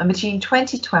 And between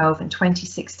 2012 and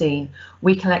 2016,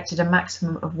 we collected a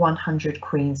maximum of 100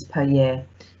 queens per year.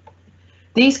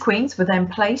 These queens were then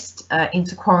placed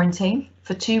into quarantine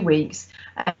for 2 weeks,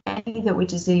 any that were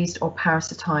diseased or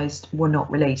parasitised were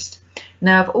not released.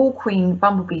 Now, of all queen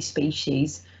bumblebee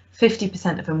species,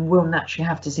 50% of them will naturally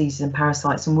have diseases and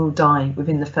parasites and will die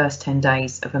within the first 10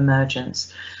 days of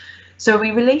emergence. So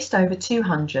we released over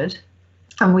 200,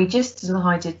 and we just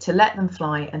decided to let them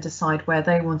fly and decide where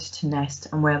they wanted to nest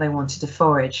and where they wanted to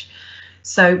forage.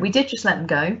 So we did just let them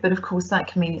go, but of course that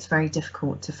can mean it's very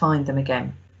difficult to find them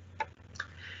again.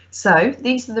 So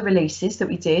these are the releases that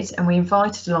we did, and we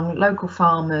invited along local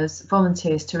farmers,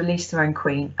 volunteers to release their own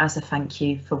queen as a thank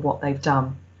you for what they've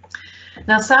done.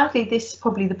 Now, sadly, this is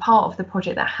probably the part of the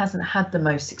project that hasn't had the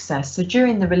most success. So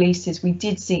during the releases, we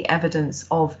did see evidence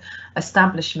of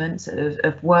establishment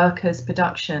of workers,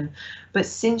 production, but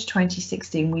since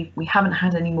 2016, we haven't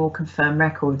had any more confirmed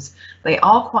records. They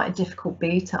are quite a difficult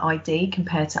bee to ID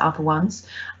compared to other ones.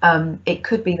 It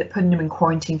could be that putting them in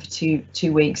quarantine for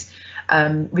two weeks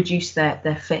reduced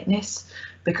their fitness,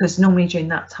 because normally during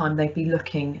that time they'd be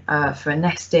looking for a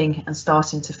nesting and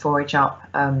starting to forage up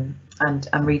and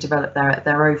redevelop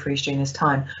their ovaries during this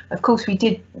time. Of course, we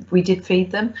did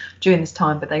feed them during this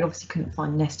time, but they obviously couldn't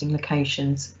find nesting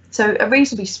locations. So a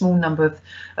reasonably small number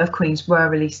of queens were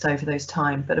released over those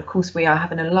time, but of course we are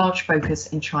having a large focus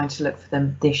in trying to look for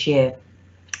them this year.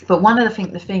 But one of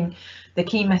the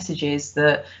key message is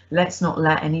that let's not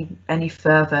let any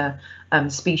further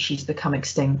species become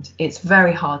extinct. It's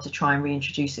very hard to try and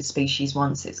reintroduce a species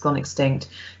once it's gone extinct.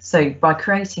 So by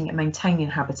creating and maintaining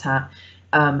habitat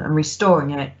and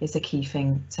restoring it is a key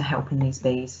thing to helping these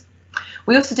bees.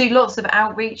 We also do lots of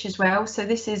outreach as well. So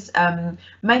this is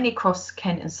mainly across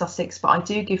Kent and Sussex, but I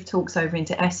do give talks over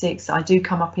into Essex. I do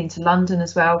come up into London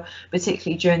as well,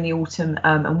 particularly during the autumn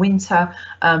and winter,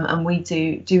 and we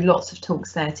do lots of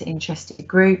talks there to interested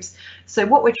groups. So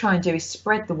what we're trying to do is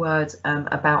spread the word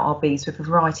about our bees with a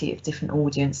variety of different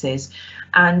audiences.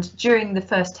 And during the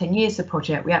first 10 years of the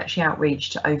project, we actually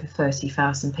outreached to over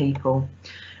 30,000 people.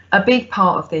 A big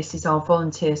part of this is our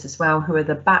volunteers as well, who are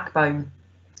the backbone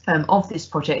of this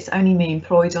project. It's only me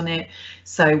employed on it,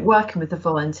 so working with the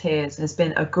volunteers has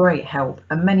been a great help,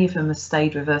 and many of them have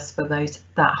stayed with us for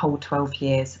that whole 12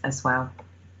 years as well.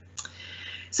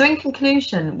 So in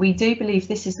conclusion, we do believe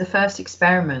this is the first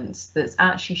experiment that's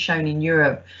actually shown in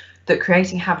Europe that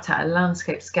creating habitat at a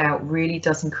landscape scale really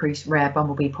does increase rare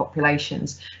bumblebee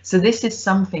populations. So this is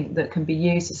something that can be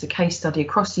used as a case study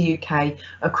across the UK,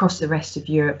 across the rest of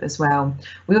Europe as well.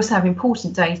 We also have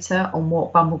important data on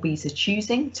what bumblebees are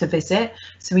choosing to visit.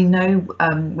 So we know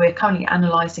we're currently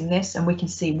analysing this, and we can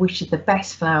see which are the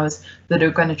best flowers that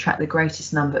are going to attract the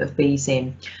greatest number of bees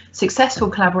in. Successful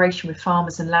collaboration with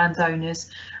farmers and landowners,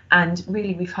 and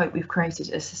really we've created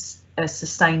a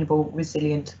sustainable,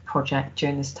 resilient project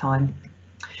during this time.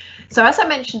 So as I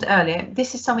mentioned earlier,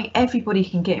 this is something everybody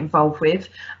can get involved with,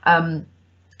 and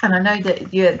I know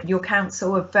that your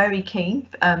council are very keen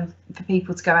for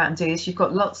people to go out and do this. You've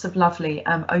got lots of lovely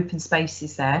open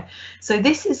spaces there. So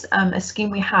this is a scheme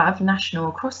we have national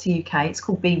across the UK. It's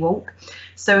called Bee Walk.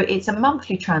 So it's a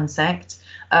monthly transect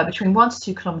between 1 to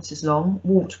 2 kilometres long,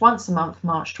 walked once a month,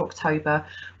 March to October,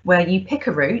 where you pick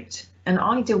a route, an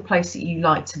ideal place that you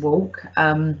like to walk.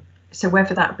 So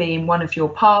whether that be in one of your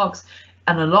parks,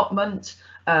 an allotment,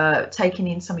 taking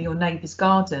in some of your neighbours'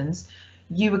 gardens,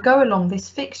 you would go along this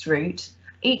fixed route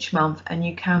each month and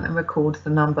you count and record the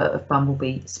number of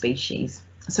bumblebee species.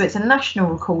 So it's a national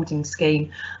recording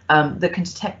scheme that can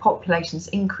detect populations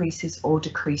increases or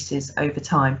decreases over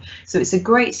time. So it's a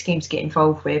great scheme to get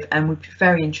involved with, and we'd be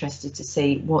very interested to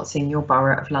see what's in your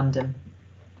borough of London.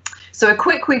 So a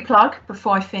quick plug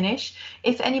before I finish.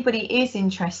 If anybody is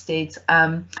interested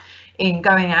in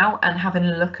going out and having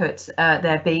a look at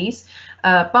their bees,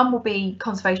 Bumblebee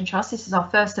Conservation Trust, this is our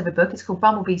first ever book. It's called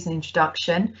Bumblebees an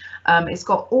Introduction. It's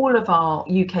got all of our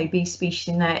UK bee species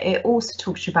in there. It also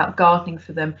talks to you about gardening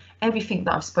for them. Everything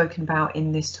that I've spoken about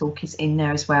in this talk is in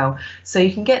there as well. So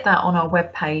you can get that on our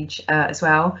webpage as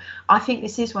well. I think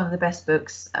this is one of the best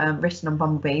books written on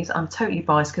bumblebees. I'm totally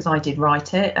biased because I did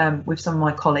write it with some of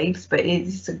my colleagues, but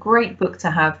it's a great book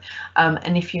to have,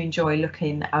 and if you enjoy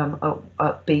looking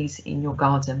at bees in your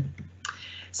garden.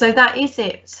 So that is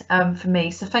it for me.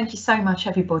 So thank you so much,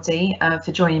 everybody,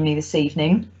 for joining me this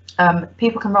evening.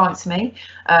 People can write to me,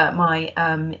 my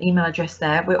email address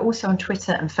there. We're also on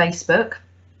Twitter and Facebook.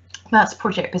 That's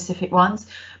project specific ones,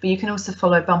 but you can also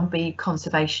follow Bumblebee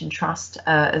Conservation Trust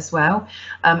as well.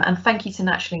 And thank you to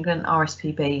Natural England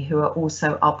RSPB, who are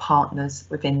also our partners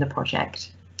within the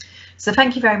project. So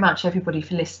thank you very much, everybody,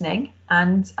 for listening,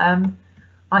 and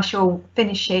I shall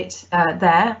finish it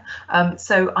there.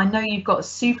 So I know you've got a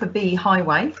super bee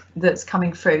highway that's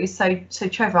coming through. So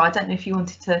Trevor, I don't know if you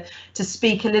wanted to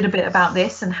speak a little bit about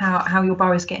this and how your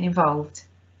borough is getting involved.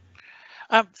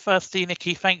 Firstly,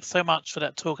 Nikki, thanks so much for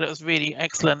that talk. That was really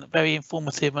excellent, very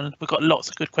informative, and we've got lots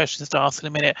of good questions to ask in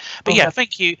a minute. But yeah,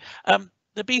 thank you.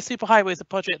 The BEE Superhighway is a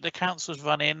project the council's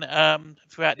running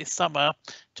throughout this summer,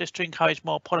 just to encourage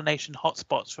more pollination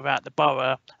hotspots throughout the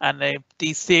borough. And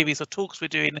these series of talks we're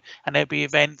doing, and there'll be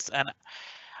events and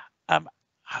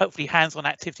hopefully hands-on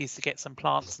activities to get some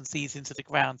plants and seeds into the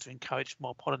ground to encourage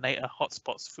more pollinator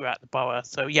hotspots throughout the borough.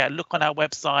 So yeah, look on our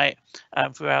website,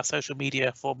 through our social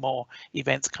media for more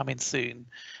events coming soon.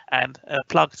 And a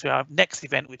plug to our next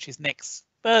event, which is next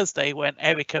Thursday, when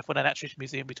Erica from the Natural History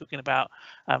Museum will be talking about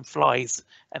flies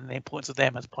and the importance of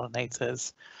them as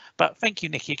pollinators. But thank you,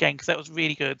 Nikki, again, because that was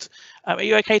really good. Are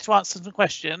you okay to answer some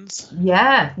questions?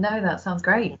 Yeah, no, that sounds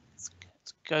great. Let's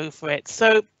go for it.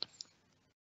 So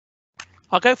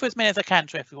I'll go for as many as I can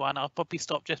to everyone. I'll probably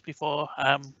stop just before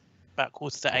about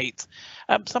 7:45.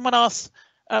 Someone asked,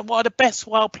 what are the best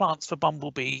wild plants for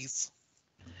bumblebees?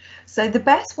 So the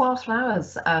best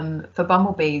wildflowers for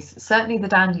bumblebees, certainly the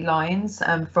dandelions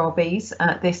for our bees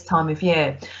at this time of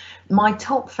year. My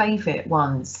top favourite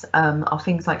ones are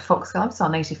things like foxgloves, our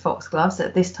native foxgloves.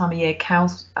 At this time of year,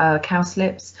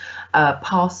 cowslips,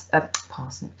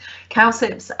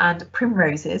 cowslips and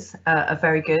primroses are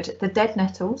very good. The dead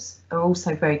nettles are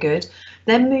also very good.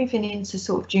 Then moving into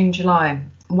sort of June, July,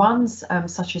 ones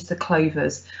such as the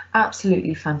clovers,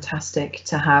 absolutely fantastic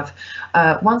to have.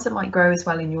 Ones that might grow as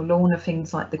well in your lawn are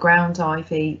things like the ground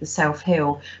ivy, the self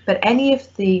hill, but any of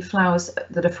the flowers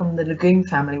that are from the legume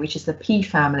family, which is the pea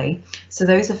family, so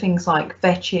those are things like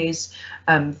vetches,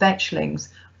 vetchlings,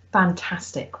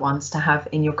 fantastic ones to have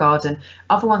in your garden.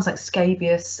 Other ones like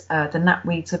scabious, the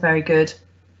knapweeds are very good.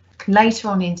 Later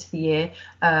on into the year,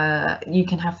 you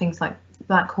can have things like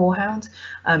black horehound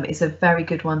is a very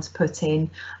good one to put in,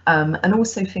 and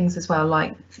also things as well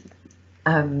like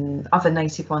other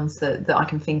native ones that I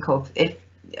can think of. If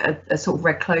a sort of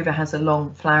red clover has a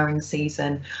long flowering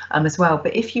season as well,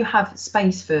 but if you have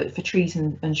space for trees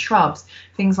and shrubs,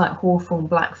 things like hawthorn,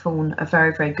 blackthorn are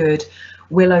very, very good.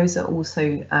 Willows are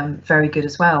also very good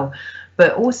as well,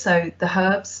 but also the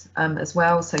herbs as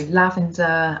well. So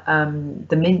lavender,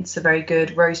 the mints are very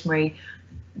good, rosemary.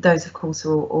 Those of course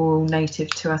are all native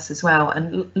to us as well,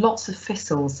 and lots of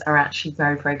thistles are actually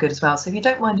very, very good as well. So if you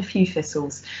don't mind a few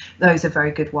thistles, those are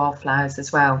very good wildflowers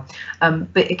as well.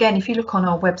 But again, if you look on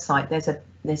our website, there's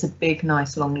a big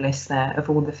nice long list there of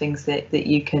all the things that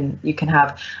you can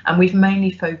have, and we've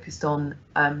mainly focused on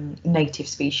native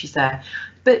species there.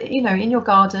 But you know, in your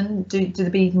garden, do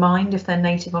the bees mind if they're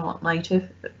native or not native?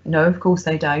 No, of course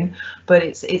they don't, but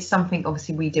it's something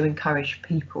obviously we do encourage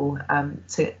people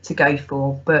to go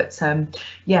for. But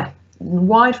yeah,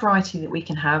 wide variety that we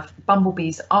can have.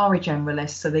 Bumblebees are a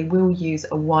generalist, so they will use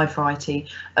a wide variety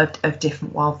of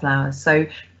different wildflowers. So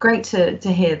great to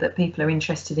hear that people are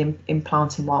interested in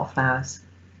planting wildflowers.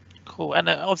 Cool. And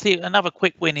obviously another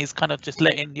quick win is kind of just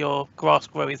letting your grass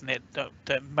grow, isn't it?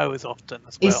 Don't mow as often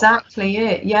as well. Exactly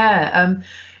it. Yeah.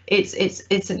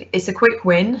 It's a quick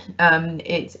win.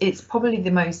 It's probably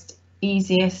the most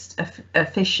easiest,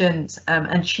 efficient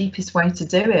and cheapest way to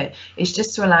do it is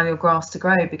just to allow your grass to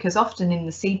grow, because often in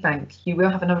the seed bank you will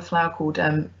have another flower called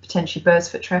potentially bird's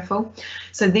foot trefoil.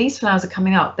 So these flowers are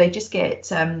coming up, they just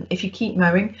get if you keep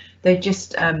mowing, they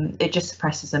just it just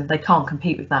suppresses them. They can't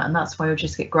compete with that, and that's why you'll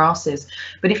just get grasses.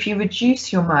 But if you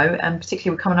reduce your mow, and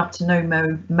particularly we're coming up to no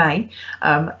mow May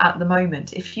at the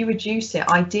moment, if you reduce it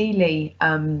ideally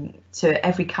to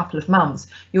every couple of months,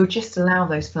 you'll just allow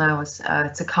those flowers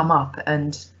to come up,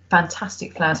 and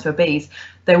fantastic flowers for bees.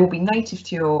 They will be native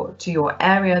to your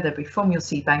area, they'll be from your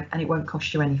seed bank, and it won't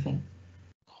cost you anything.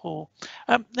 Cool.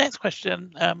 Next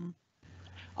question.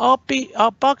 Are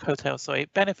bug hotels,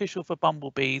 beneficial for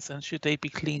bumblebees, and should they be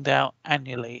cleaned out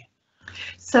annually?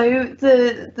 So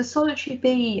the solitary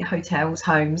bee hotels,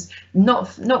 homes, not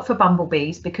for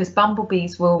bumblebees, because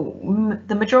bumblebees will,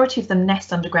 the majority of them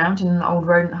nest underground in an old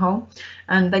rodent hole,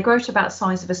 and they grow to about the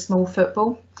size of a small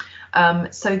football.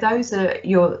 So those are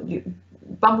your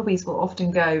bumblebees will often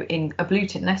go in a blue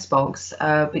tip nest box,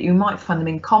 but you might find them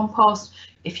in compost.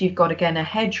 If you've got, again, a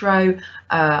hedgerow,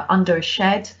 under a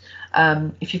shed,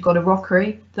 if you've got a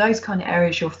rockery, those kind of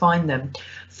areas you'll find them.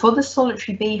 For the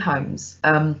solitary bee homes,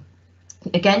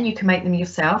 again, you can make them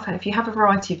yourself. If you have a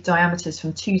variety of diameters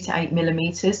from 2 to 8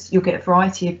 millimeters, you'll get a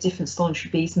variety of different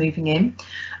solitary bees moving in.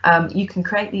 You can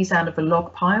create these out of a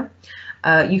log pile.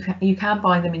 You can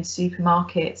buy them in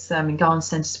supermarkets, in garden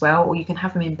centres as well, or you can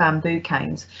have them in bamboo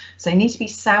canes. So you need to be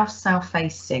south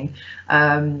facing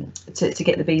to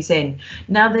get the bees in.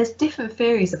 Now there's different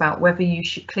theories about whether you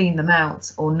should clean them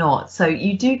out or not. So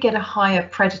you do get a higher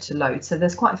predator load. So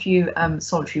there's quite a few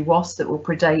solitary wasps that will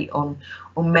predate on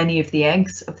many of the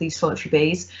eggs of these solitary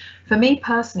bees. For me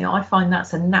personally, I find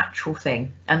that's a natural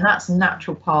thing, and that's a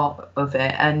natural part of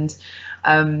it. And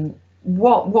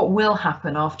what will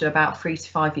happen after about 3 to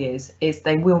 5 years is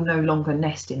they will no longer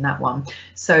nest in that one.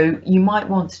 So you might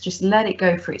want to just let it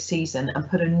go for its season and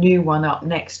put a new one up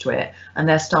next to it, and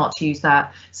they'll start to use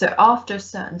that. So after a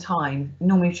certain time,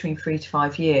 normally between 3 to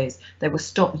 5 years, they will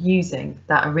stop using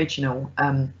that original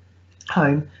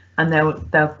home, and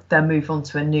they'll move on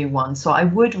to a new one. So I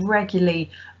would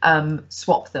regularly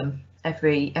swap them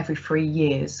every 3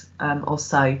 years or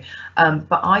so,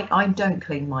 but I don't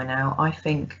clean mine out. I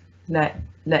think let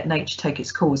nature take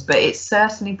its course, but it's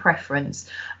certainly preference.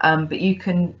 But you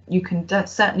can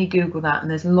certainly Google that,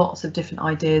 and there's lots of different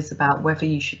ideas about whether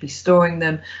you should be storing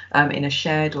them in a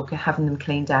shed or having them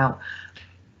cleaned out.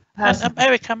 And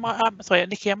Eric, sorry,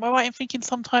 Nikki, am I right in thinking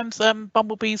sometimes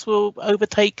bumblebees will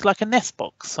overtake like a nest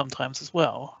box sometimes as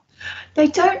well? They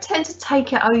don't tend to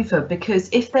take it over, because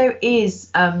if there is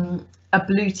a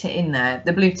blue tit in there,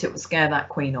 the blue tit will scare that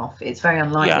queen off. It's very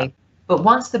unlikely. Yeah. But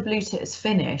once the blue tit is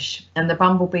finished and the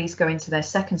bumblebees go into their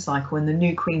second cycle and the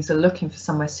new queens are looking for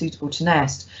somewhere suitable to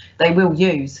nest, they will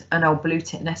use an old blue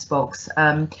tit nest box.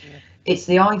 It's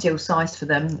the ideal size for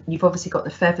them. You've obviously got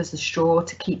the feathers, the straw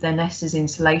to keep their nest as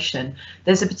insulation.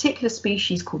 There's a particular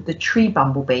species called the tree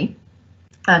bumblebee,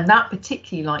 and that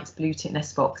particularly likes blue tit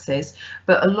nest boxes,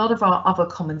 but a lot of our other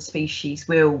common species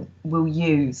will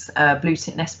use blue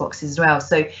tit nest boxes as well.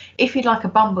 So if you'd like a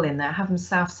bumble in there, have them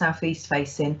southeast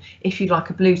facing. If you'd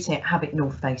like a blue tit, have it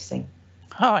north facing.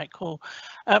 All right, cool.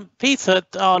 Peter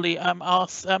Darley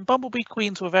asks, bumblebee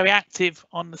queens were very active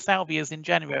on the salvias in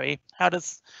January. How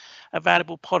does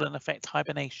available pollen affect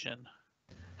hibernation?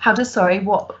 How does, sorry,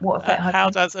 what affect hibernation? How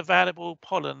does available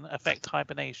pollen affect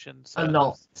hibernation? So, a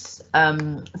lot.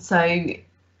 So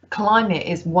climate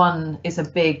is a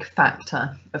big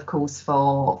factor, of course,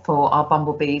 for our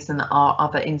bumblebees and our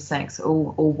other insects,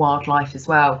 all wildlife as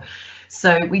well.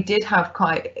 So we did have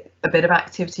quite a bit of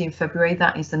activity in February.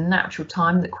 That is the natural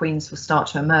time that queens will start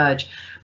to emerge.